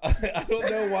 Ma, I don't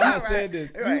know why I said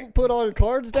this. You put all your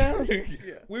cards down?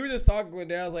 We were just talking one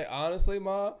day. I was like, honestly,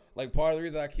 Ma, like part of the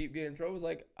reason I keep getting in trouble is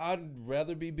like I'd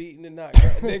rather be beaten than not.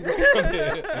 Than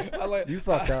I like You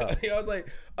fucked up. I was like,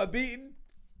 a beating,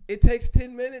 it takes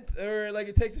 10 minutes or like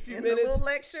it takes a few And minutes. a little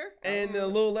lecture. And a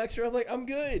little lecture. I was like, I'm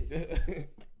good.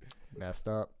 Messed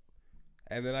up.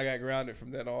 And then I got grounded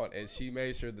from then on, and she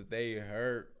made sure that they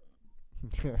hurt.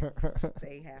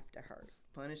 They have to hurt.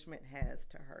 Punishment has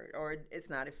to hurt, or it's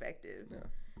not effective. Yeah.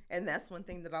 And that's one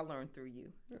thing that I learned through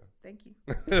you. Yeah. Thank you.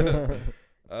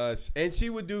 And she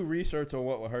would do research on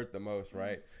what would hurt the most,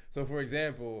 right? So, for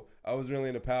example, I was really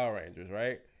into Power Rangers,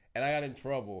 right? And I got in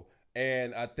trouble.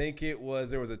 And I think there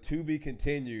was a to be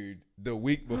continued the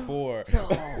week before.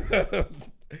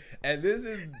 And this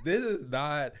is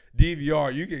not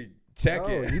DVR. You can check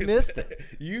it. You missed it.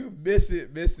 You miss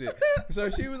it. So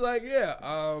she was like,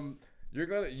 yeah,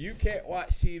 you can't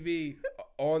watch TV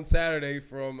on Saturday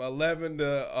from 11 to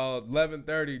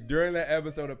 11:30 during that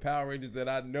episode of Power Rangers that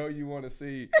I know you want to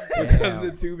see because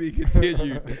the to be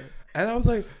continued. And I was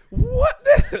like, what?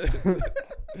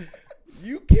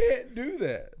 You can't do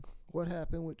that. What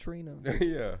happened with Trina?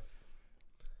 Yeah.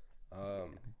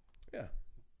 Yeah.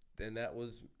 And that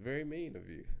was very mean of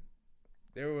you.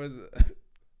 There was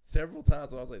several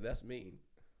times when I was like, that's mean.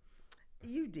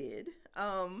 You did.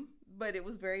 But it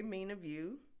was very mean of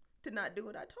you to not do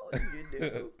what I told you to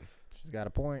do. She's got a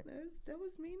point. That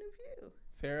was mean of you.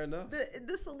 Fair enough.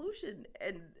 The solution,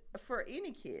 and for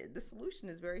any kid, the solution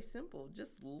is very simple.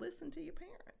 Just listen to your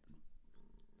parents.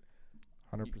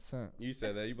 100%. You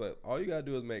said that. You be like, all you gotta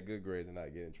do is make good grades and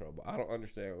not get in trouble. I don't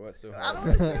understand what's so hard. I don't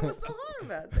understand what's so hard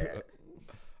about that.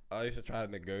 I used to try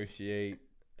to negotiate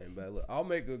and be like, look, I'll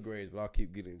make good grades, but I'll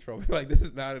keep getting in trouble. Like, this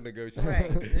is not a negotiation. Right.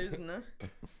 There's no.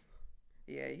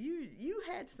 Yeah, you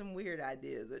had some weird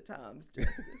ideas at times,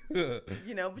 Justin.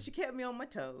 But you kept me on my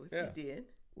toes. Yeah. You did.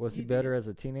 Was he better as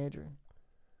a teenager?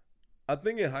 I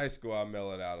think in high school I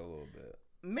mellowed out a little bit.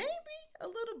 Maybe a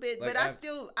little bit, like, but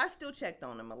I still checked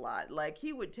on him a lot. Like,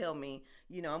 he would tell me,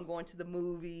 I'm going to the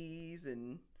movies,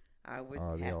 and I would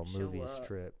have the old to show movies up.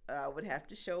 Trip. I would have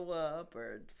to show up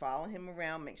or follow him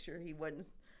around, make sure he wasn't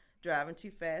driving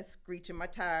too fast, screeching my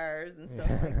tires and stuff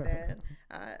like that.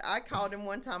 I called him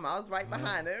one time. I was right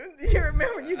behind him. You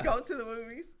remember you go to the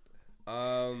movies?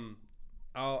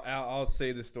 I'll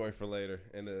save the story for later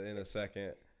in a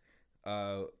second.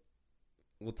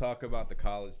 We'll talk about the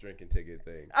college drinking ticket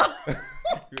thing.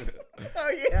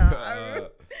 Oh yeah.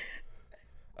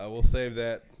 We'll save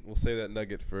that. We'll save that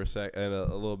nugget for a sec and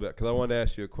a little bit because I want to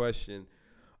ask you a question.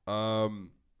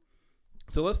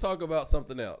 So let's talk about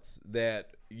something else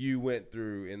that you went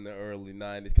through in the early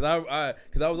 90s. Because I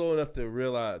was old enough to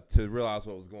realize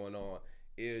what was going on.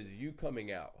 Is you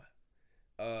coming out?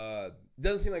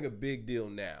 Doesn't seem like a big deal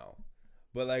now,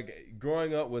 but like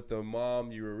growing up with a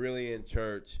mom, you were really in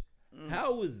church.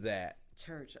 How was that?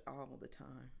 Church all the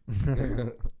time.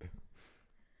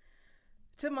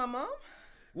 To my mom?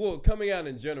 Well, coming out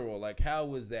in general, like how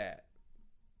was that?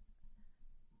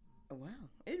 Wow,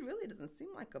 it really doesn't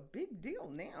seem like a big deal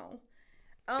now.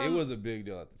 It was a big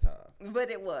deal at the time. But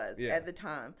it was at the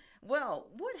time. Well,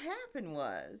 what happened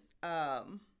was, I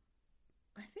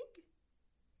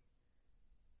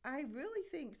really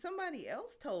think somebody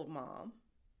else told Mom.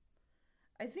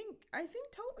 I think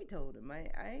Toby told him.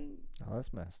 Oh,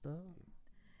 that's messed up.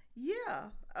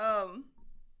 Yeah.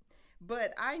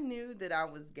 But I knew that I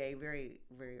was gay very,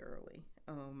 very early.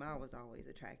 I was always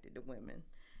attracted to women.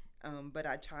 But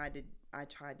I tried to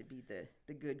be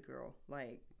the good girl,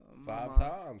 like 5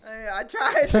 times. I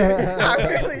tried to. I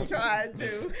really tried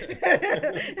to.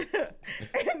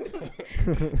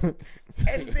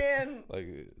 and then like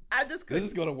I just couldn't. This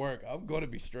is gonna work. I'm gonna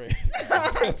be straight.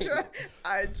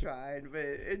 I tried, but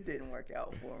it didn't work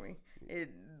out for me.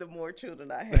 The more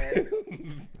children I had,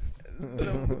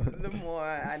 the more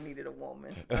I needed a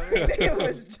woman. I mean, it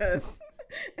was.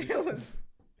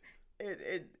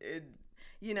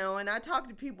 And I talk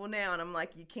to people now, and I'm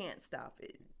like, you can't stop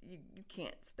it. You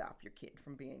can't stop your kid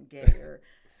from being gay. Or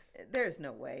there's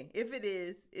no way. If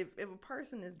a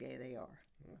person is gay, they are.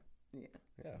 Yeah.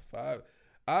 Yeah, 5.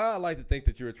 I like to think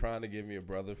that you were trying to give me a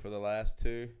brother for the last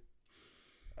 2.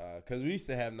 Because we used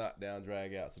to have knockdown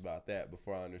drag-outs about that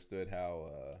before I understood how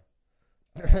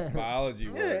biology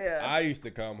worked. Yeah. I used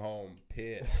to come home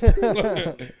pissed.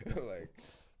 like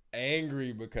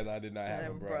angry because I did not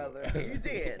have a brother. You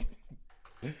did.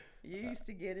 You used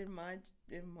to get in my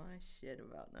shit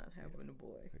about not having a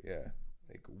boy. Yeah.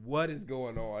 Like, what is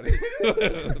going on?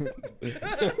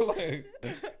 Like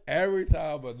every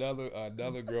time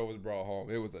another girl was brought home,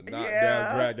 it was a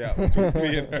knockdown, drag out between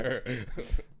me and her.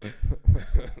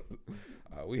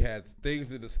 We had things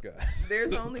to discuss.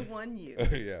 There's only one you.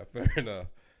 Yeah, fair enough.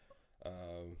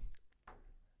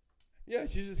 Yeah,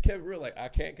 she just kept real. Like, I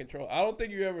can't control. I don't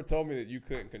think you ever told me that you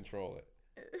couldn't control it.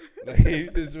 Like, he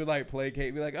just would like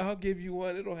placate me, like, I'll give you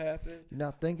one, it'll happen. You're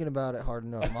not thinking about it hard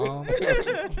enough, Mom.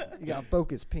 You got to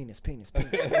focus. Penis.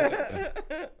 But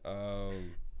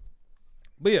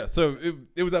yeah, so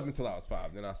it was up until I was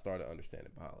 5. Then I started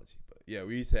understanding biology. But yeah,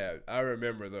 we used to have. I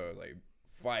remember though, like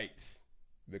fights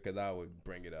because I would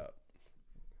bring it up.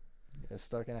 Get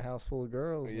stuck in a house full of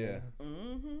girls. Yeah.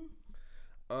 Man.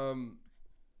 Mm-hmm.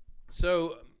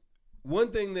 So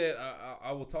one thing that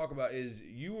I will talk about is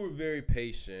you were very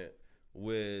patient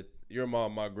with your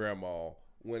mom, my grandma,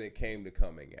 when it came to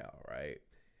coming out, right?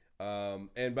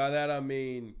 And by that I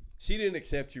mean she didn't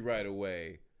accept you right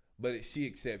away, but she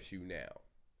accepts you now.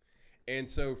 And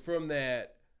so from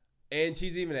that, and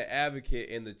she's even an advocate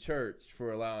in the church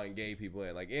for allowing gay people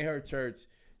in. Like in her church,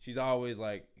 she's always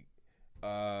like,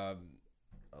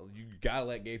 you gotta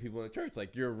let gay people in the church.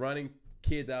 Like you're running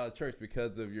kids out of church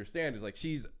because of your standards. Like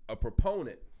she's a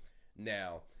proponent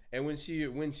now. And when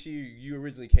you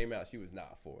originally came out, she was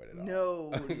not for it at all.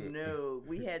 No.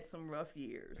 We had some rough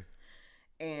years.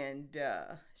 And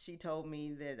she told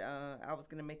me that I was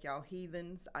going to make y'all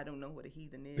heathens. I don't know what a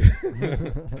heathen is.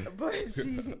 But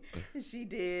she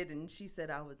did. And she said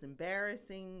I was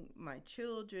embarrassing my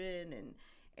children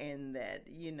and that,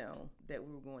 that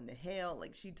we were going to hell.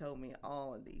 Like she told me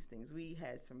all of these things. We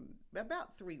had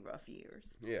about 3 rough years.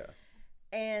 Yeah.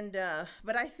 And,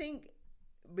 but I think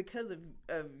because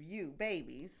of you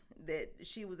babies, that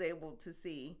she was able to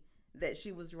see that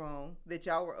she was wrong, that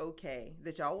y'all were okay,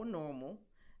 that y'all were normal,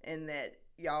 and that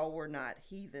y'all were not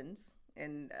heathens.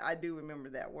 And I do remember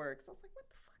that word, because I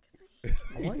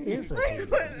was like, what the fuck is a heathen?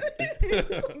 What is a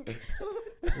heathen?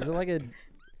 Is it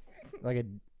like a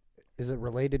is it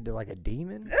related to like a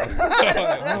demon?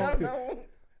 I don't know.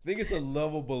 I think it's a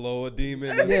level below a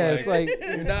demon. Yeah, it's like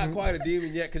you're not quite a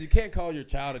demon yet because you can't call your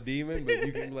child a demon, but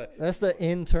you can like that's the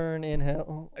intern in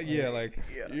hell. Yeah, like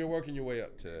you're working your way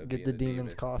up to get the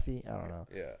demon's coffee. I don't know.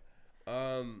 Yeah,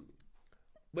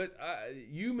 but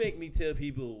you make me tell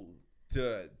people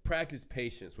to practice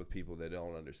patience with people that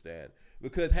don't understand.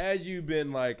 Because had you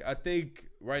been like, I think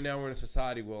right now we're in a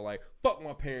society where like fuck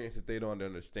my parents if they don't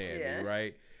understand me,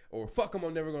 right? Or fuck them,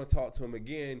 I'm never gonna talk to them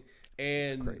again.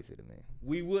 And it's crazy to me.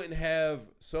 We wouldn't have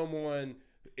someone.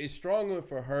 It's stronger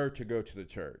for her to go to the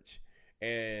church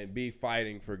and be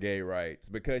fighting for gay rights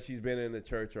because she's been in the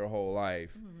church her whole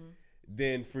life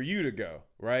than for you to go,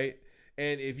 right?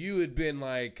 And if you had been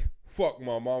like, fuck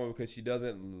my mama because she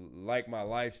doesn't like my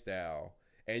lifestyle,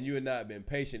 and you had not been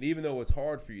patient, even though it's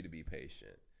hard for you to be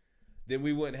patient, then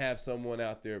we wouldn't have someone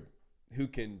out there who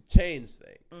can change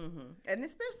things. And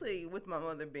especially with my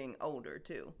mother being older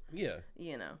too. Yeah.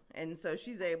 And so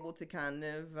she's able to kind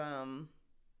of,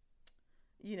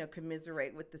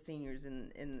 commiserate with the seniors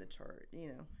in the church,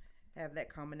 have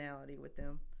that commonality with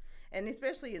them. And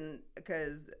especially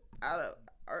because I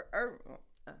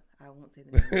won't say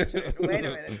the name of the church. Wait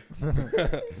a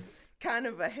minute. Kind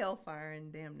of a hellfire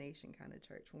and damnation kind of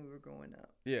church when we were growing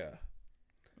up. Yeah.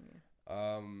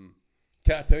 Can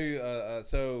I tell you,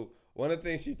 so one of the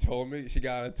things she told me, she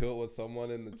got into it with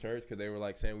someone in the church because they were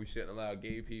like saying we shouldn't allow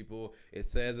gay people. It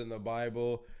says in the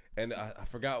Bible, and I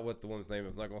forgot what the woman's name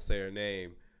is. I'm not going to say her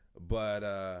name, but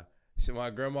my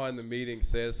grandma in the meeting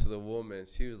says to the woman,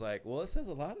 she was like, well, it says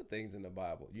a lot of things in the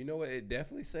Bible. You know what it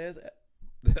definitely says?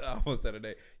 I almost said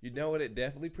today. You know what it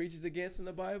definitely preaches against in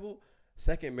the Bible?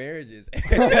 Second marriages.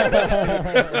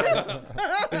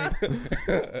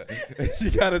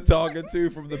 She got a talking to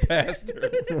from the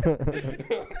pastor.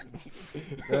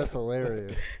 That's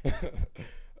hilarious.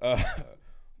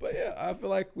 But yeah, I feel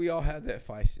like we all have that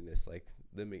feistiness. Like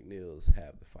the McNeils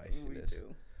have the feistiness. We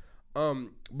do.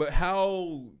 But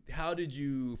how did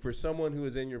you, for someone who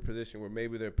is in your position where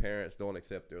maybe their parents don't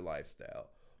accept their lifestyle,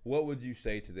 what would you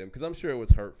say to them? Because I'm sure it was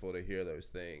hurtful to hear those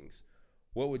things.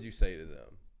 What would you say to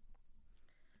them?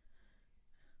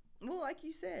 Well, like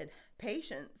you said,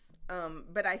 patience.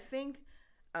 But I think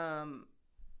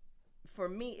for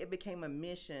me, it became a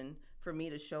mission for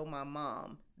me to show my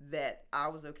mom that I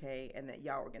was okay and that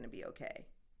y'all were going to be okay.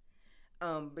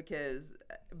 Because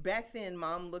back then,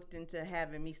 Mom looked into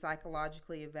having me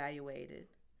psychologically evaluated.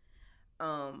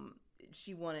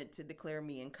 She wanted to declare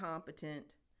me incompetent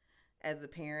as a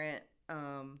parent.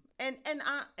 And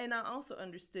I also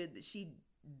understood that she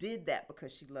did that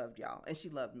because she loved y'all and she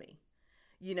loved me.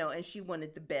 And she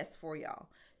wanted the best for y'all.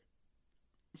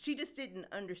 she just didn't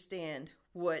understand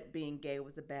what being gay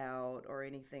was about or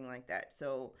anything like that.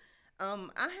 So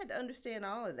I had to understand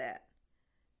all of that.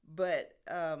 But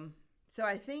so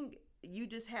I think you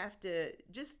just have to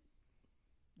just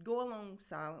go along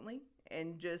silently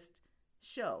and just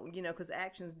show, because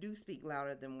actions do speak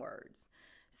louder than words.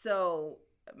 So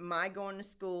my going to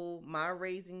school, my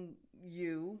raising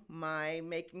you, my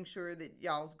making sure that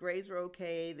y'all's grades were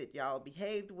okay, that y'all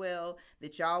behaved well,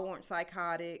 that y'all weren't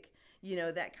psychotic,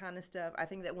 that kind of stuff. I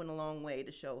think that went a long way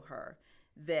to show her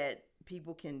that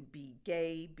people can be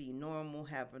gay, be normal,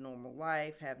 have a normal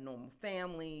life, have normal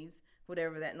families,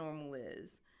 whatever that normal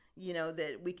is,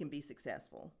 that we can be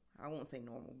successful. I won't say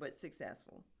normal, but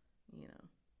successful,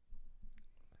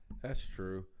 That's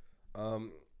true.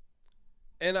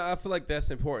 And I feel like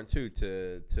that's important too,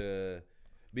 to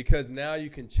because now you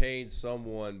can change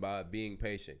someone by being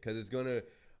patient, because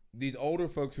these older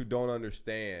folks who don't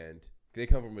understand, they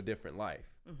come from a different life.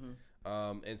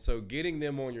 Mm-hmm. And so getting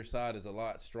them on your side is a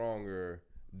lot stronger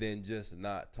than just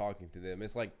not talking to them.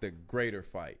 It's like the greater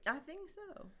fight. I think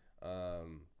so.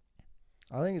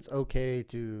 I think it's okay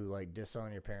to like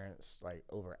disown your parents like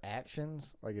over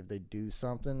actions, like if they do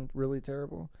something really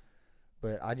terrible.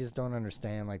 But I just don't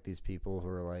understand like these people who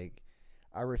are like,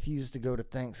 I refuse to go to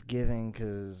Thanksgiving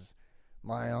because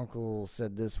my uncle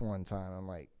said this one time. I'm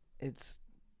like, it's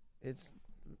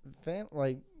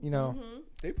like, Mm-hmm.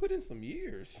 They put in some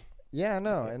years. Yeah, I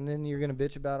know. And then you're gonna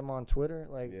bitch about them on Twitter.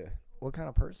 Like, what kind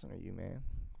of person are you, man?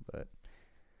 But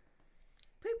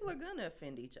people are gonna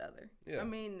offend each other. Yeah. I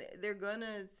mean, they're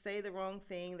gonna say the wrong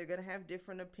thing. They're gonna have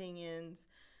different opinions.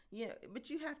 But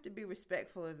you have to be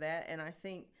respectful of that. And I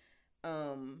think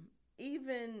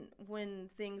even when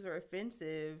things are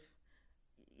offensive,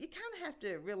 you kind of have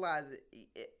to realize,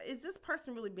 is this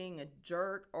person really being a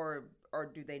jerk, or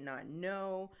do they not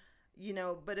know?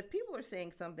 But if people are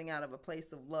saying something out of a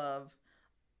place of love,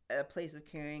 a place of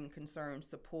caring, concern,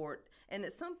 support, and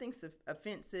it's something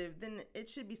offensive, then it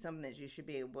should be something that you should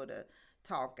be able to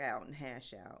talk out and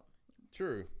hash out.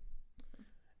 True.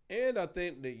 And I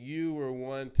think that you were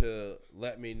one to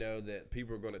let me know that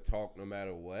people are going to talk no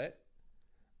matter what.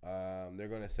 They're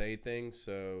going to say things,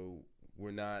 so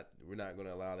we're not going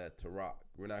to allow that to rock.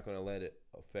 We're not going to let it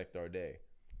affect our day.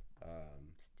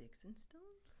 Sticks and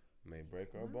stones may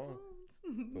break our bones,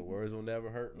 but words will never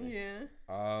hurt me. Yeah.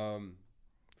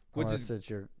 Unless it's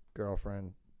your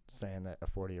girlfriend saying that a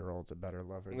 40-year-old's a better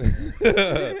lover than you. Did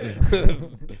that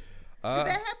happen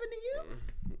to you?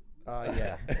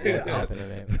 Yeah. It happened to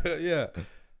me. Yeah.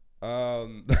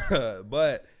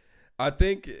 But I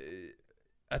think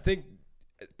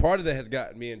part of that has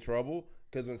gotten me in trouble,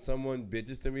 because when someone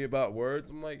bitches to me about words,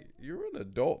 I'm like, you're an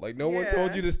adult. Like, no one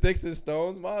told you the sticks and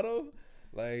stones motto.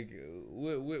 Like,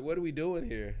 what are we doing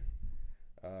here?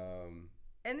 And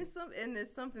it's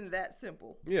something that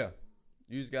simple. Yeah.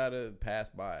 You just got to pass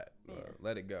by it.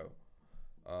 Let it go.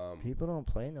 People don't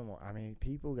play no more. I mean,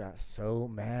 people got so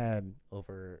mad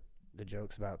over the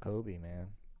jokes about Kobe, man.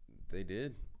 They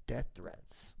did. Death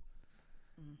threats.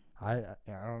 I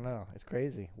don't know. It's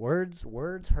crazy. Words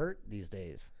hurt these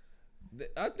days.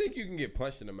 I think you can get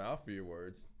punched in the mouth for your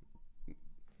words.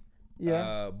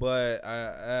 Yeah. But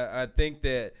I think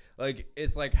that, like,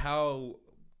 it's like how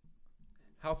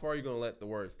far are you gonna let the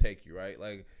words take you, right?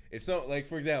 Like, if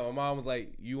for example, my mom was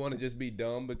like, you want to just be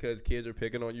dumb because kids are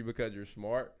picking on you because you're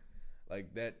smart.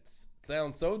 Like, that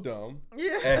sounds so dumb.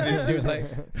 Yeah. And then she was like,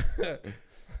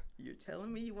 you're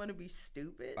telling me you want to be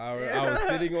stupid? I was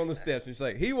sitting on the steps, and she's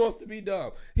like, he wants to be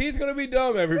dumb. He's going to be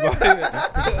dumb, everybody.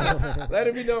 Let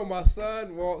him be dumb. My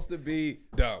son wants to be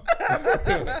dumb.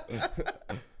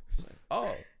 It's like,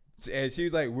 oh. And she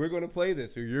was like, we're going to play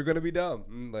this, or you're going to be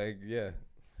dumb. Like, yeah.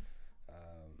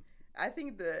 I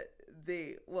think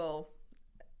well,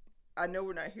 I know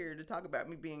we're not here to talk about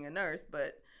me being a nurse,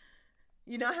 but,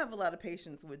 I have a lot of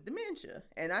patients with dementia.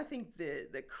 And I think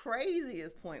the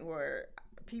craziest point where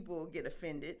people get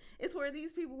offended is where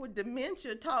these people with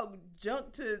dementia talk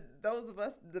junk to those of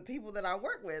us, the people that I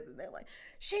work with, and they're like,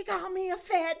 she called me a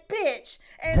fat bitch,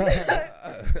 and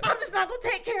I'm just not gonna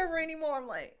take care of her anymore. I'm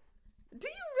like, do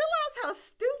you realize how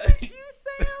stupid you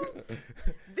sound?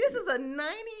 This is a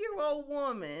 90-year-old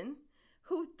woman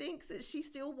who thinks that she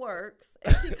still works,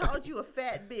 and she called you a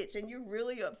fat bitch, and you're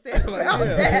really upset about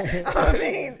that. I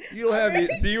mean, you don't have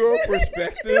zero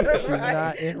perspective. She's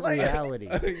not in reality.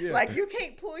 Yeah. Like, you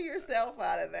can't pull yourself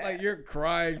out of that. Like, you're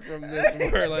crying from this.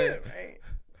 Like, right.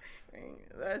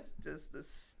 That's just the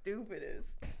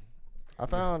stupidest. I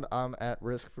found I'm at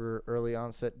risk for early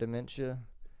onset dementia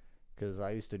because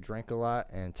I used to drink a lot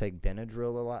and take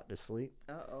Benadryl a lot to sleep.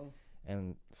 Uh-oh.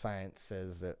 And science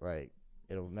says that, like,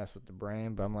 it'll mess with the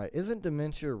brain. But I'm like, isn't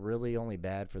dementia really only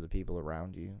bad for the people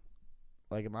around you?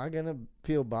 Like, am I going to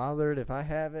feel bothered if I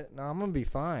have it? No, I'm going to be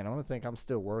fine. I'm going to think I'm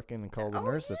still working and call the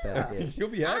nurse if that is. You'll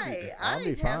be happy. I I'll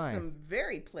be have fine. some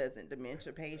very pleasant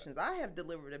dementia patients. I have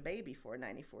delivered a baby for a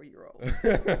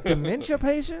 94-year-old. Dementia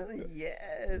patient?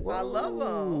 Yes, I love them.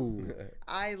 Whoa.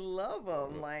 I love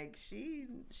them. Like, she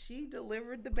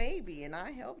delivered the baby, and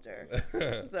I helped her.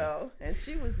 So, and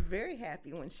she was very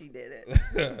happy when she did it.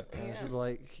 And she was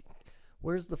like,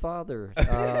 where's the father?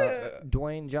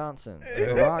 Dwayne Johnson.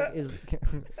 The Rock is...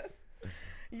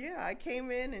 Yeah, I came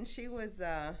in and she was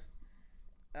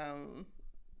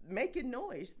making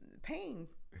noise, pain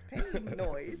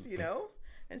noise, you know.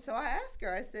 And so I asked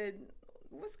her, I said,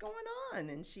 what's going on?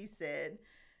 And she said,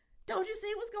 don't you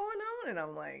see what's going on? And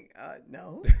I'm like,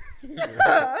 no.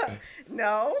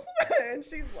 No. And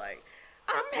she's like,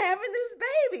 I'm having this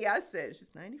baby. I said, she's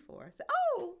 94. I said,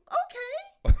 oh,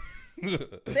 okay.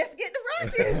 Let's get to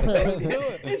rocking. Let's do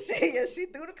it. And she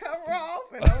threw the cover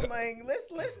off, and I'm like, let's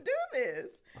do this.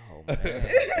 Oh,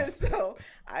 man. So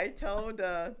I told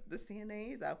the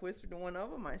CNAs, I whispered to one of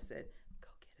them, I said, go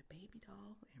get a baby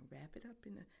doll and wrap it up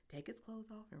take its clothes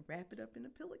off and wrap it up in a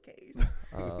pillowcase.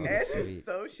 Oh, And sweet.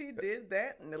 so she did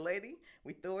that, and the lady,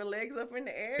 we threw her legs up in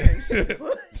the air, and she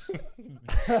pushed.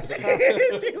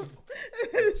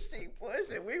 she pushed,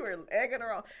 and we were egging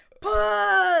her on.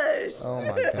 Push! Oh,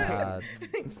 my God.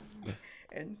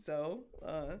 And so,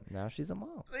 Now she's a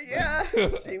mom. yeah,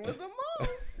 she was a mom.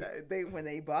 When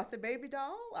they bought the baby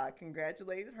doll, I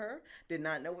congratulated her. Did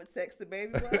not know what sex the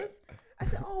baby was. I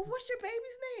said, oh, what's your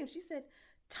baby's name? She said,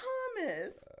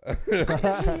 Thomas. I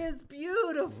said, he is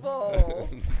beautiful.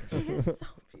 He is so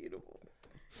beautiful.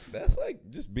 That's like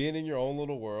just being in your own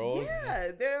little world.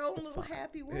 Yeah, their own little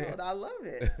happy world. I love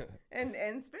it. And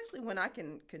especially when I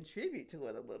can contribute to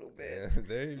it a little bit. Yeah,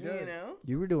 there you go. You know?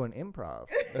 You were doing improv.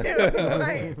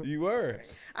 Right. You were.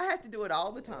 I have to do it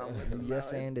all the time with them. You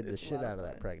yes though. anded the It's a shit lot out of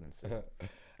that fun. pregnancy.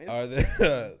 Are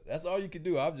there, that's all you can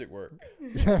do, object work.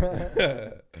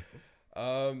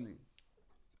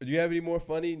 Do you have any more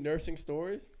funny nursing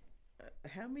stories?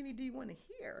 How many do you want to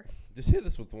hear? Just hit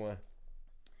us with one.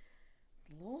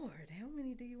 Lord, how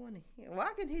many do you want to hear? Well,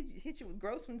 I can hit you with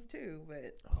gross ones too,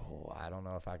 but Oh, I don't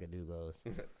know if I could do those.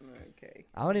 okay.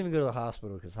 I don't even go to the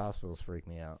hospital because hospitals freak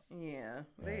me out. Yeah,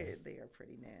 they are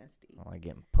pretty nasty. I don't like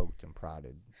getting poked and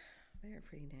prodded. They are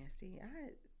pretty nasty.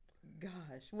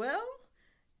 Gosh, well,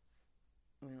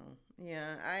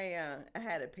 yeah. I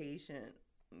had a patient.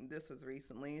 This was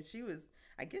recently, and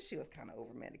I guess she was kind of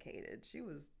over medicated. She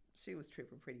was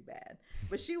tripping pretty bad,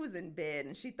 but she was in bed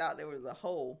and she thought there was a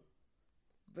hole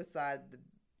beside the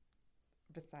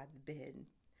bed.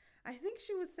 I think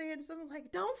she was saying something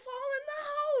like, "Don't fall in the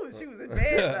hole." She was in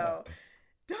bed though.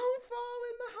 Don't fall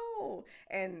in the hole.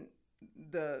 And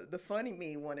the funny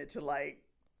me wanted to like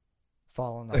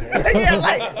Fall in the hole. yeah,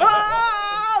 like,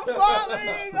 oh, I'm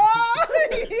falling. Oh,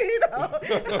 you know,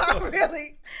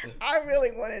 I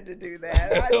really wanted to do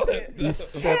that. You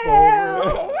step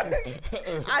Hell!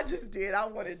 over. I just did. I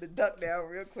wanted to duck down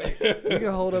real quick. You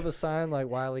can hold up a sign like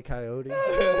Wile E. Coyote. Yeah,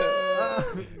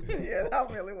 I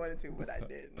really wanted to, but I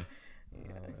didn't.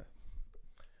 Yeah.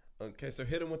 Okay, so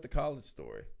hit him with the college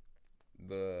story.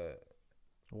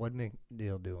 What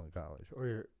McNeil do in college?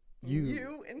 Or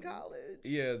You in college?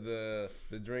 Yeah, the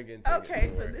drinking. Okay,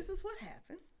 so this is what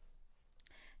happened.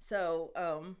 So,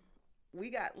 we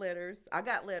got letters. I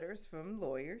got letters from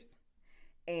lawyers,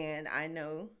 and I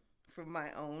know from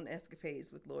my own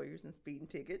escapades with lawyers and speeding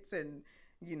tickets, and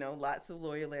lots of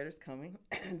lawyer letters coming.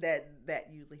 that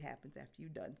usually happens after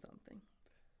you've done something.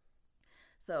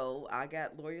 So I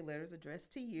got lawyer letters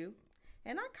addressed to you,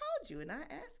 and I called you and I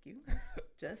asked you,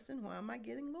 Justin, why am I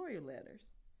getting lawyer letters?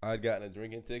 I'd gotten a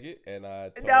drinking ticket, and I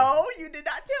told No, you did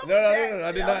not tell me that. No,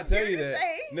 I did I not was tell here you to that.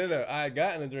 say. No, I had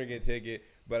gotten a drinking ticket,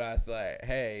 but I was like,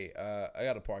 hey, I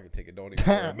got a parking ticket. Don't even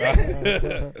worry about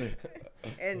it.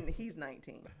 And he's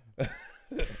 19.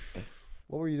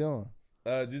 what were you doing?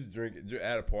 Just drinking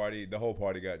at a party. The whole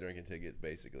party got drinking tickets,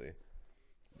 basically.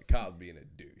 The cop being a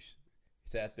douche.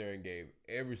 Sat there and gave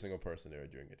every single person there a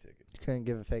drinking ticket. You couldn't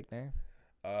give a fake name?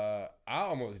 I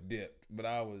almost dipped, but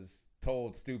I was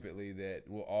told stupidly that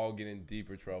we'll all get in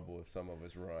deeper trouble if some of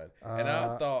us run. And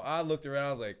I looked around,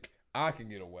 I was like, I can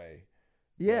get away.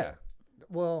 Yeah.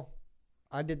 Well,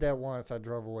 I did that once. I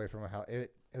drove away from a house.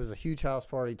 It was a huge house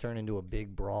party turned into a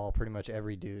big brawl. Pretty much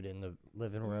every dude in the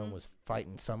living room was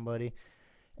fighting somebody.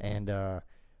 And the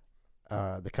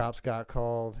cops got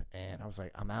called, and I was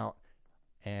like, I'm out.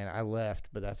 And I left,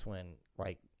 but that's when,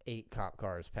 like, 8 cop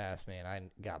cars passed me, and I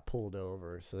got pulled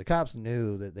over. So the cops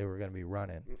knew that they were going to be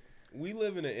running. we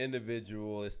live in an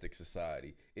individualistic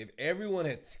society. If everyone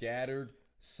had scattered,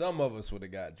 some of us would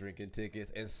have got drinking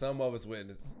tickets, and some of us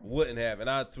wouldn't have. And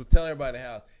I was telling everybody in the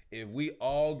house, if we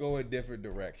all go in different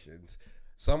directions,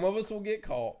 some of us will get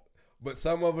caught, but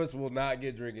some of us will not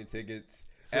get drinking tickets.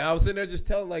 And I was sitting there just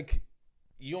telling, like,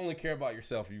 you only care about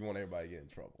yourself if you want everybody to get in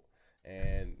trouble.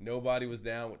 And nobody was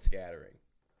down with scattering.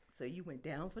 So you went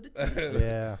down for the ticket.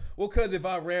 Yeah. Well, because if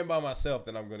I ran by myself,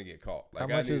 then I'm going to get caught. How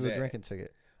much is a drinking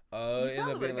ticket? You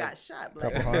probably would have got shot,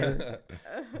 Blake. Couple hundred?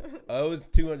 It was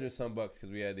 $200 some bucks because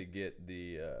we had to get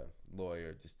the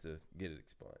lawyer just to get it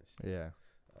expunged. Yeah.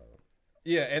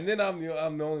 Yeah, and then I'm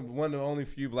the only one of the only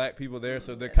few black people there,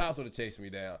 so the cops would have chased me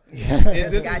down. Yeah.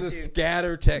 And this Got was a you.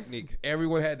 scatter technique.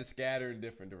 Everyone had to scatter in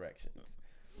different directions.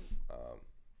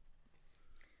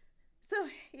 So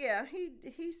yeah,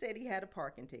 he said he had a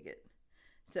parking ticket.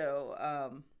 So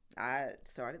I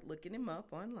started looking him up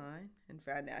online and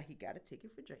found out he got a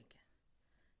ticket for drinking.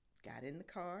 Got in the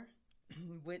car,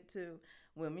 went to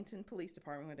Wilmington Police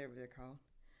Department, whatever they're called,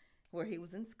 where he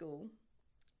was in school.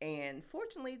 And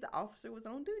fortunately, the officer was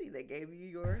on duty. They gave you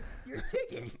your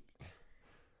ticket.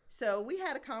 So we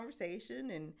had a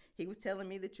conversation, and he was telling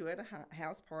me that you were at a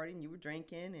house party and you were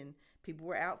drinking, and people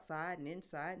were outside and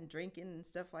inside and drinking and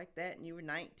stuff like that, and you were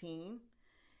 19.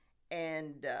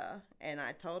 And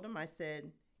I told him, I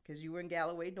said, because you were in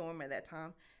Galloway dorm at that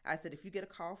time, I said, if you get a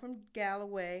call from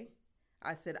Galloway,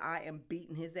 I said, I am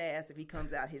beating his ass if he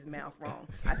comes out his mouth wrong.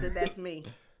 I said, that's me.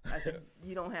 I said,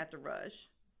 you don't have to rush.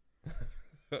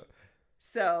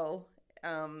 So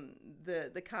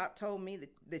the cop told me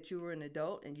that you were an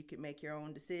adult and you could make your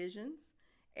own decisions,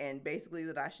 and basically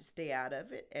that I should stay out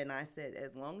of it. And I said,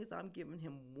 as long as I'm giving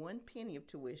him 1 penny of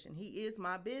tuition, he is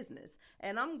my business,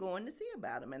 and I'm going to see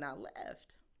about him. And I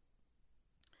left.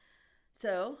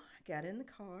 So I got in the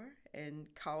car and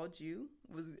called you.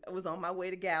 Was on my way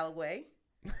to Galloway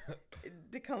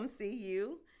to come see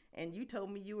you. And you told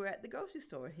me you were at the grocery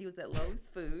store. He was at Lowe's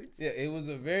Foods. Yeah, it was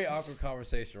a very awkward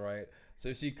conversation, right?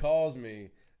 So she calls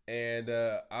me, and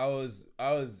I was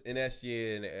in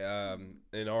SGA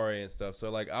and RA and stuff.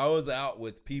 So like I was out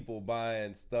with people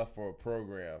buying stuff for a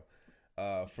program,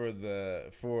 for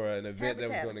an event that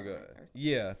was going to go.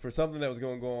 Yeah, for something that was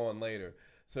going to go on later.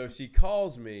 So she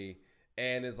calls me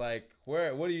and is like, what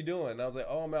are you doing? And I was like,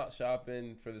 oh, I'm out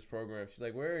shopping for this program. She's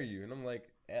like, where are you? And I'm like,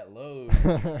 at Lowe's.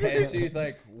 And she's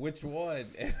like, which one?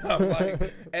 And I'm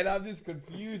like, and I'm just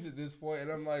confused at this point.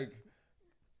 And I'm like,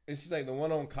 and she's like, the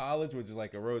one on College, which is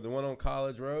like a road, the one on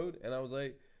College Road. And I was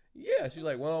like, yeah. She's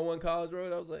like, 101 College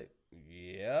Road. I was like,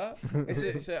 yeah. And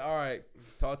she said, all right,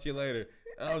 talk to you later.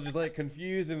 And I was just like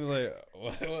confused and was like,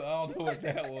 I don't know what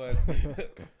that was.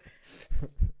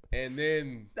 And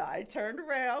then I turned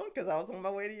around because I was on my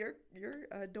way to your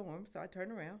dorm. So I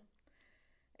turned around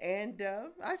and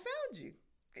I found you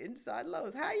inside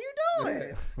Lowe's. How you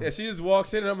doing? Yeah, she just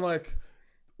walks in and I'm like,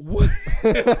 what?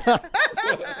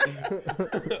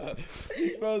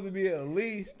 She's supposed to be at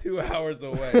least 2 hours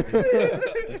away.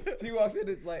 She walks in and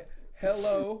it's like,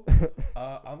 hello,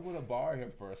 I'm going to borrow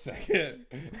him for a second.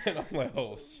 And I'm like,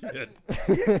 oh, shit.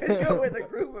 You're with a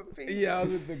group of people. Yeah, I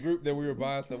was with the group that we were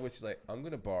buying stuff with. She's like, I'm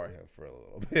going to borrow him for a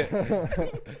little bit.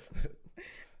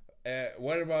 And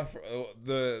one of my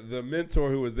the mentor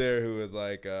who was there, who was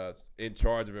like in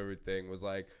charge of everything, was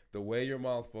like, the way your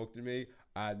mom spoke to me,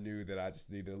 I knew that I just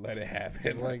needed to let it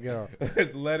happen. Let it go.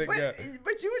 Let it go.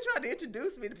 But you were trying to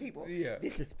introduce me to people. Yeah.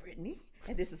 This is Brittany,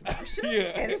 and this is Marsha,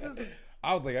 Yeah. and this is.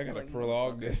 I was like, I gotta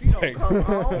prolong this. If you don't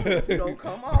come on, if you don't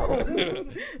come on.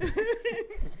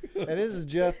 And this is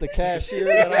Jeff, the cashier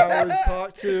that I always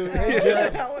talk to. Hey,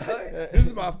 Jeff. This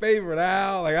is my favorite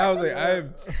Al. Like I was like, I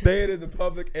am staying in the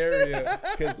public area.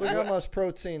 Look how much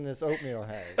protein this oatmeal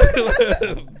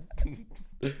has.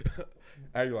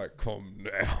 And you're like, come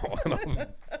down.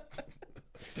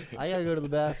 I gotta go to the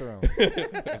bathroom.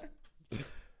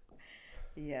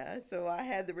 Yeah, so I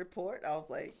had the report. I was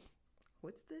like,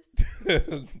 what's this?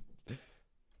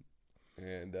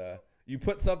 And you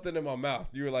put something in my mouth.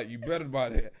 You were like, you better buy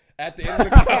it. At the end of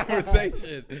the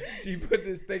conversation, she put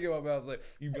this thing in my mouth like,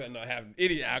 you better not have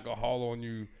any alcohol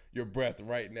on your breath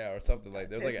right now or something like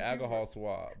that. It was like an alcohol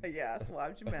swab. Yeah, I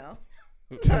swabbed your mouth.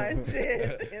 in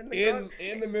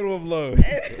the middle of Lowe's.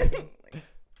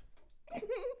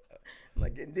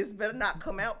 Like, this better not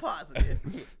come out positive.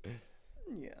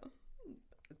 Yeah.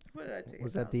 What did I tell you?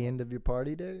 Was that the end of your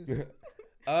party days?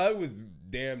 I was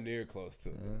damn near close to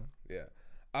it. Yeah.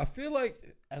 I feel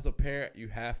like as a parent, you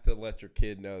have to let your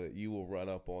kid know that you will run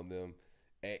up on them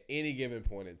at any given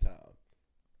point in time.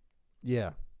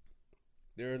 Yeah.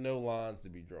 There are no lines to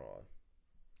be drawn.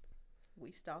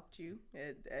 We stalked you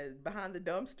behind the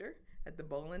dumpster at the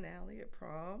bowling alley at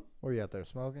prom. Were you out there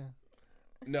smoking?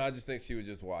 No, I just think she was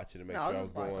just watching to make No, sure I I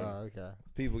was was going. Oh, okay.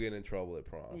 People get in trouble at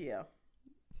prom. Yeah.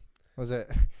 Was it?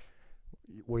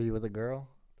 Were you with a girl?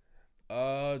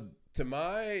 To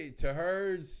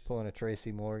hers. Pulling a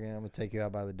Tracy Morgan. I'm gonna take you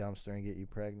out by the dumpster and get you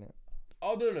pregnant.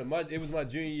 Oh no, it was my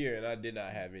junior year, and I did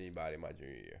not have anybody my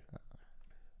junior year.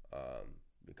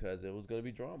 Because it was gonna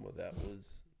be drama. That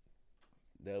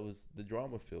was the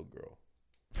drama-filled girl.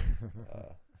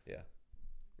 Yeah.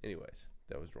 Anyways,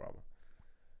 that was drama.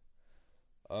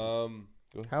 Go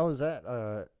ahead. How was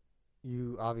that?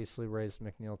 You obviously raised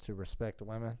McNeil to respect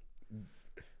women.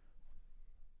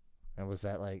 And was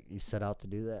that like you set out to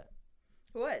do that?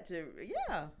 What?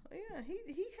 Yeah.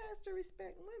 He has to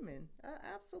respect women.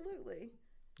 Absolutely.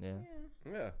 Yeah.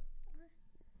 Yeah.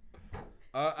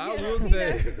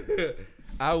 Yeah,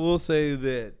 I will say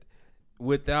that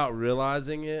without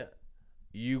realizing it,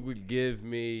 you would give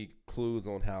me clues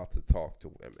on how to talk to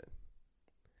women.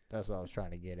 That's what I was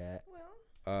trying to get at.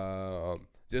 Well,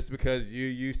 Just because you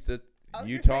used to, I was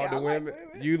you gonna say, talk to I like women,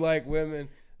 women. you like women,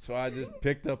 so I just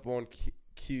picked up on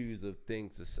cues of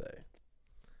things to say,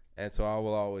 and so I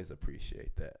will always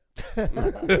appreciate that.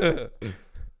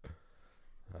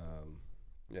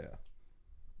 Yeah.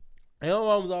 And my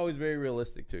mom was always very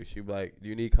realistic too. She'd be like, "Do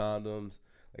you need condoms?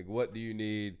 Like, what do you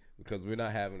need? Because we're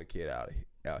not having a kid out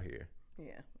here."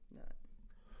 yeah. No.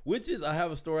 Which is, I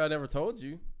have a story I never told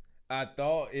you. I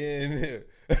thought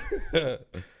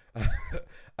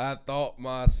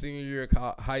my senior year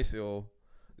of high school,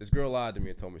 this girl lied to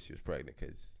me and told me she was pregnant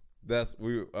because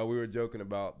we were joking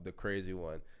about the crazy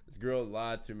one. This girl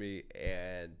lied to me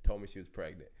and told me she was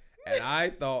pregnant. And I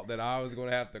thought that I was going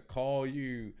to have to call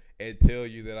you and tell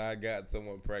you that I got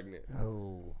someone pregnant.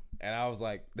 Oh. And I was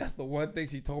like, that's the one thing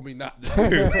she told me not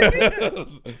to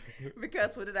do.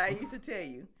 Because what did I used to tell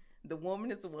you? The woman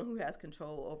is the one who has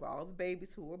control over all the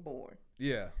babies who are born.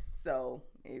 Yeah. So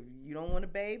if you don't want a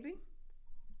baby,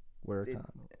 Wear a It-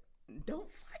 condom.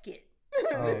 don't fuck it.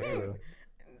 Oh, true.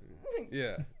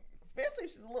 Yeah. Especially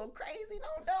if she's a little crazy,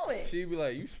 don't do it. She'd be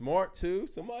like, you smart too.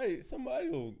 Somebody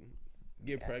will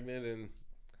get pregnant and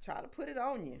Try to put it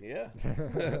on you. yeah.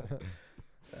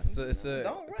 It's a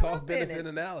Don't run cost up in benefit it.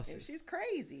 analysis. If she's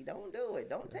crazy, don't do it.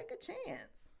 Don't take a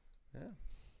chance. Yeah.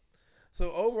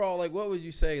 So overall, like, what would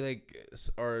you say, like,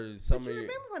 are some But of you your?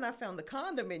 remember when I found the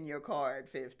condom in your car at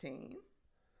 15?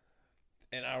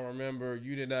 And I remember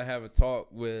you did not have a talk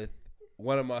with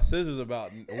one of my sisters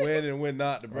about when and when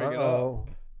not to bring it up.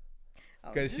 I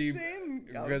was 'Cause just she- saying.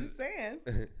 I was because- just saying.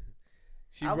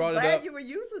 She I brought was it glad up. you were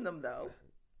using them though.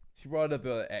 She brought it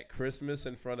up at Christmas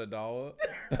in front of Dawa.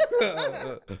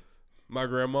 My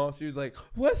grandma. She was like,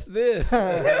 "What's this?"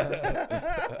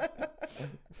 I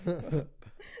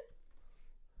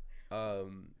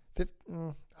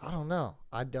don't know.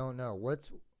 I don't know.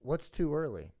 What's too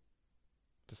early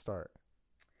to start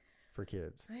for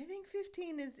kids? I think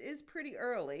 15 is pretty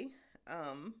early.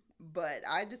 But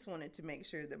I just wanted to make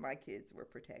sure that my kids were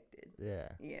protected. Yeah.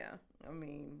 Yeah. I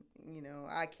mean,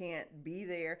 I can't be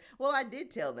there. Well, I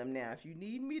did tell them now, if you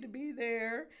need me to be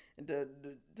there to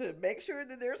make sure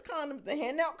that there's condoms, to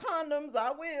hand out condoms,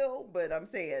 I will. But I'm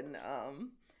saying,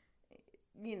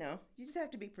 you just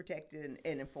have to be protected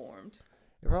and informed.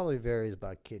 It probably varies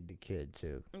by kid to kid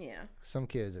too. Yeah. Some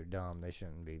kids are dumb. They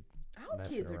shouldn't be. All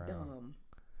Messing kids are around. dumb.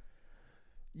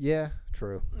 Yeah,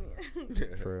 true.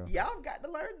 True. Y'all have got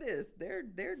to learn this. They're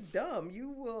dumb. You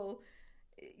will,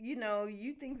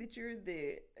 you think that you're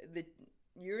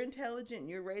intelligent and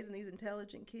you're raising these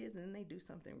intelligent kids, and then they do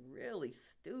something really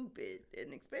stupid,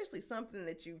 and especially something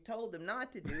that you told them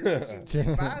not to do, that you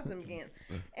advise them against.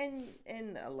 And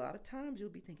a lot of times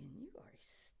you'll be thinking, you are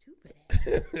stupid ass.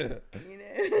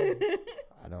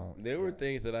 I don't. There were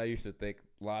things that I used to think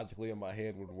logically in my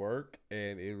head would work,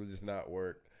 and it would just not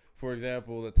work. For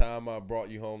example, the time I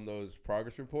brought you home those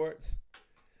progress reports.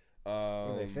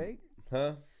 Were they fake?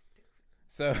 Huh?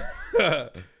 So,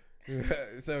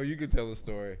 so you can tell the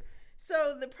story.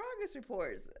 So the progress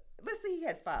reports, let's say he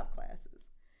had 5 classes.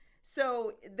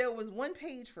 So there was 1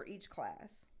 page for each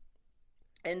class.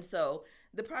 And so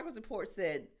the progress report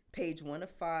said page 1 of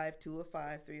 5, 2 of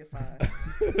 5, 3 of 5.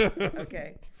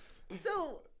 Okay.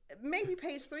 So maybe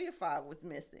page 3 of 5 was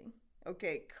missing.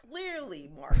 Okay, clearly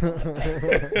marked on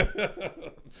the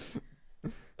page.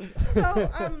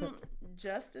 So,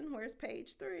 Justin, where's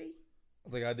page 3?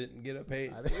 Like, I didn't get a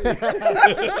page. I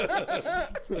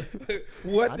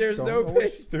What? There's don't no know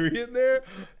page 3 in there,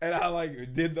 and I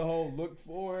did the whole look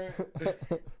for it.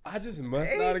 I just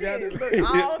must not have gotten Look it.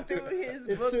 all through his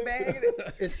It's book su- bag.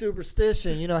 It's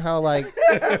superstition. You know how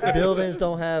buildings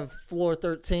don't have floor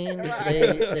 13.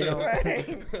 Right. They don't.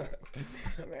 Right.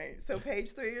 Right. So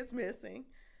page 3 is missing.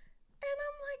 And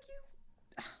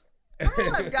I'm like,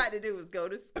 all I've got to do is go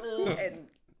to school and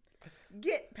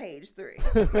get page 3.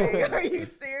 Like, are you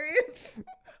serious?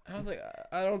 I was like,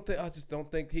 I just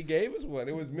don't think he gave us one.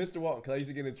 It was Mr. Walton, because I used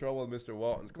to get in trouble with Mr.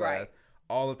 Walton's class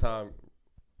all the time.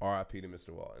 R.I.P. to Mr.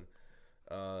 Walton.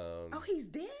 Oh, he's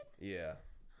dead? Yeah.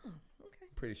 Oh, okay.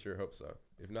 Pretty sure, hope so.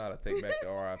 If not, I take back the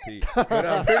R.I.P.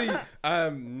 But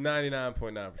I'm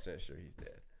 99.9% sure he's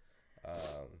dead.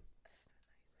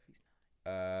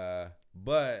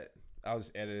 But I'll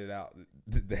just edit it out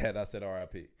that I said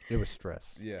R.I.P. It was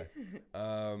stress. Yeah.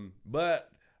 But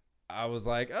I was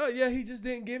like, oh yeah, he just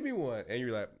didn't give me one. And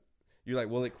you're like,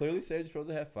 well, it clearly says you're supposed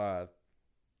to have 5.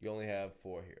 You only have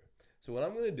 4 here. So what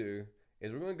I'm gonna do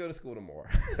is we're gonna go to school tomorrow,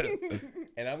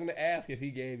 and I'm gonna ask if he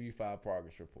gave you 5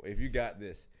 progress report. If you got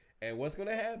this, and what's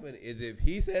gonna happen is if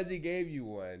he says he gave you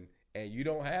one and you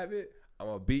don't have it, I'm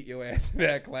gonna beat your ass in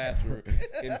that classroom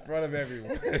in front of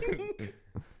everyone.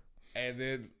 And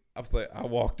then I was like, I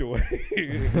walked away,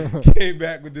 came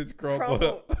back with this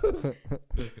crumple.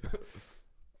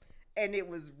 And it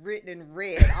was written in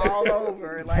red all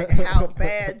over, like how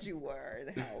bad you were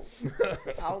and how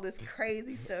all this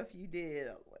crazy stuff you did.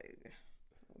 I was like,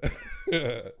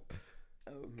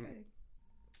 okay.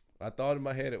 I thought in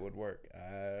my head it would work.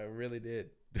 I really did.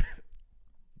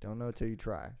 Don't know till you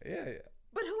try. Yeah.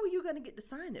 But who are you going to get to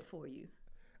sign it for you?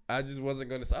 I just wasn't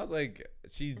going to. I was like,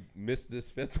 she missed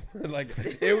this 5th one. Like,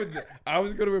 I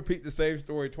was going to repeat the same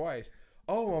story twice.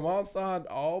 Oh, my mom signed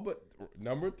all but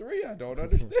number 3. I don't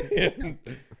understand.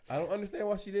 I don't understand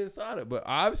why she didn't sign it. But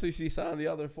obviously she signed the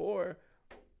other 4.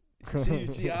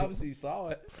 She obviously saw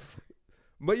it.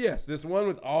 But yes, this one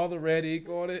with all the red ink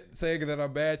on it, saying that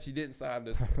I'm bad, she didn't sign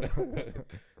this one.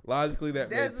 Logically,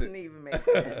 that doesn't even make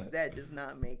sense. That does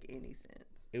not make any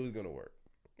sense. It was going to work.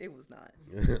 It was not.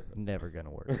 Never going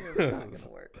to work. It was not going to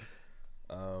work.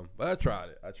 But I tried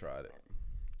it.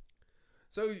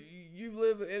 So you've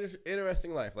lived an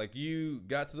interesting life. Like, you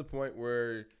got to the point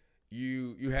where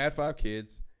you had 5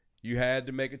 kids. You had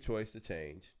to make a choice to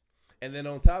change. And then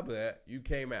on top of that, you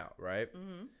came out, right?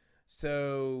 Mm-hmm.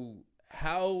 So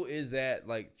how is that,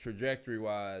 like,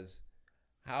 trajectory-wise,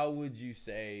 how would you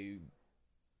say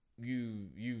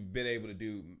you've been able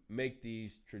to make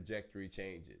these trajectory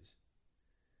changes?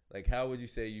 Like, how would you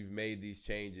say you've made these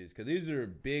changes? Because these are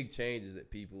big changes that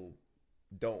people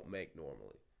don't make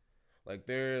normally. Like,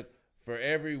 for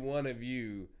every one of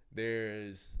you,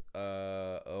 there's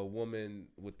a woman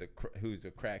who's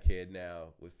a crackhead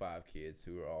now with 5 kids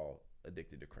who are all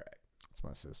addicted to crack. It's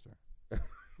my sister. I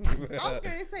was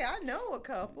going to say, I know a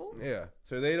couple. Yeah.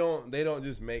 So they don't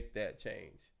just make that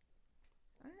change.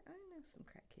 I know some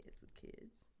crackheads with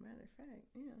kids. Matter of fact,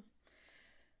 yeah.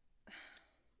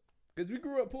 Because we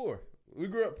grew up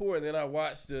poor. And then I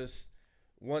watched this.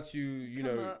 Once you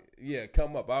Come know, up. yeah,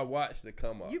 come up. I watched the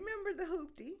come up. You remember the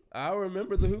hoopty? I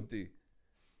remember the hoopty.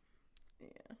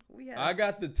 Yeah, I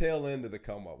got the tail end of the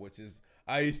come up, which is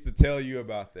I used to tell you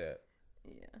about that.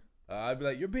 Yeah. I'd be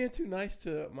like, you're being too nice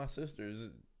to my sisters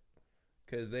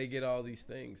because they get all these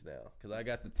things now. Because I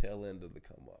got the tail end of the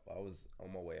come up. I was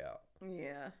on my way out.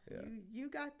 Yeah. Yeah. You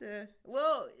got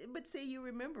but see, you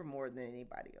remember more than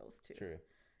anybody else too. True.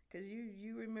 Because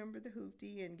you remember the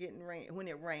hoopty and getting rain. When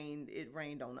it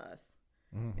rained on us.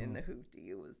 Mm-hmm. In the hoopty,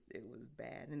 it was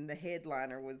bad, and the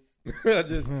headliner was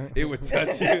it would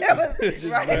touch you.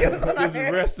 It was just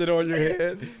rested on your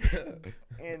head.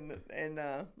 and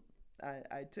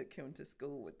I took him to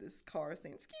school with this car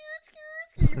saying "skeer,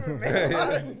 skeer, skeer," made a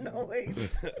lot of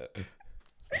noise.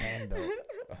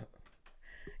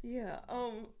 Yeah. I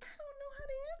don't know how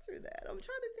to answer that. I'm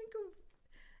trying to think of.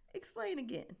 Explain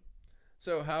again.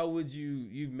 So how would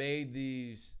you've made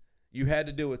these? You had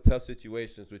to deal with tough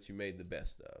situations, which you made the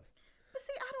best of. But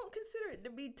see, I don't consider it to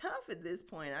be tough at this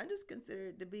point. I just consider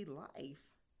it to be life.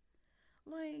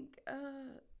 Like,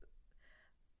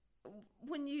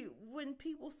 when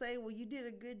people say, well, you did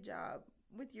a good job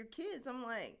with your kids, I'm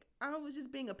like, I was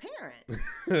just being a parent.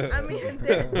 I mean,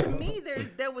 to me,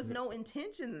 there was no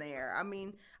intention there. I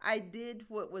mean, I did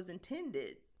what was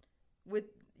intended with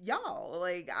y'all.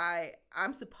 Like,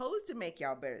 I'm supposed to make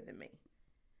y'all better than me.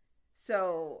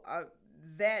 So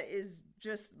that is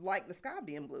just like the sky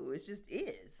being blue. It just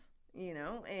is, you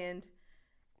know, and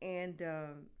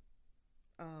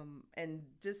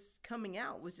just coming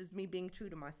out was just me being true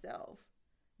to myself,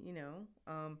 you know.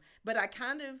 But I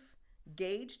kind of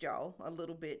gauged y'all a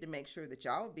little bit to make sure that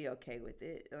y'all would be okay with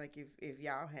it. Like if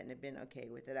y'all hadn't have been okay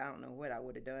with it, I don't know what I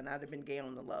would have done. I'd have been gay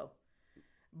on the low.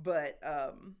 But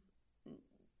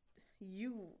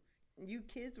you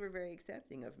kids were very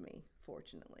accepting of me,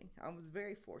 fortunately. I was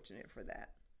very fortunate for that.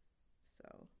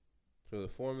 So the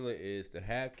formula is to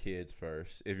have kids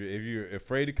first. If you're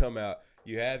afraid to come out,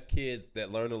 you have kids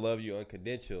that learn to love you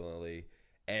unconditionally,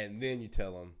 and then you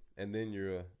tell them, and then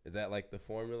is that like the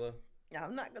formula?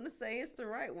 I'm not gonna say it's the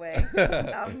right way.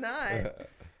 I'm not.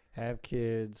 Have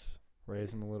kids,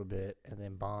 raise them a little bit, and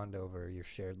then bond over your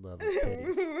shared love of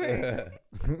titties.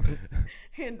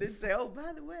 And then say, oh,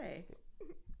 by the way,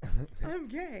 I'm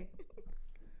gay.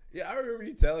 Yeah, I remember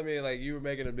you telling me like you were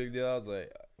making a big deal. I was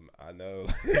like, I know.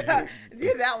 Yeah,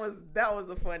 that was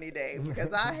a funny day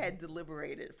because I had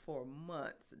deliberated for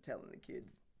months telling the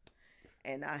kids,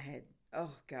 and I was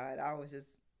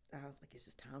like, it's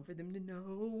just time for them to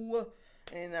know.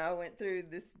 And I went through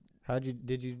this.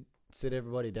 Did you sit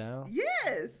everybody down?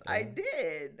 Yes, yeah. I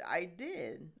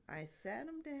did. I sat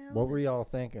them down. What were y'all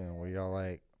thinking? Were y'all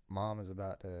like, Mom is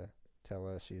about to tell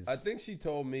us she's... I think she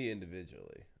told me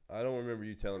individually. I don't remember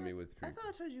you telling me with people. I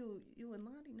thought I told you and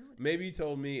Lottie. No, maybe you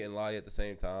told me and Lottie at the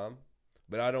same time,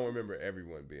 but I don't remember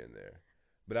everyone being there.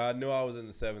 But I know I was in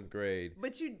the 7th grade.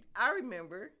 But I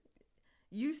remember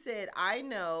you said, I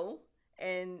know,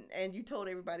 and you told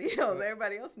everybody else.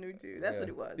 Everybody else knew too. That's what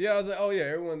it was. Yeah, I was like, oh yeah,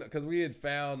 everyone, because we had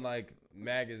found like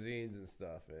magazines and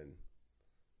stuff, and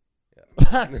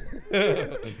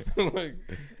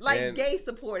like gay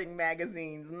supporting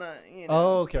magazines, not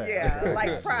Oh, okay. Yeah,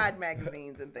 like Pride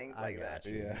magazines and things like that.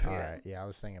 Yeah. All right. Yeah, I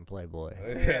was thinking Playboy.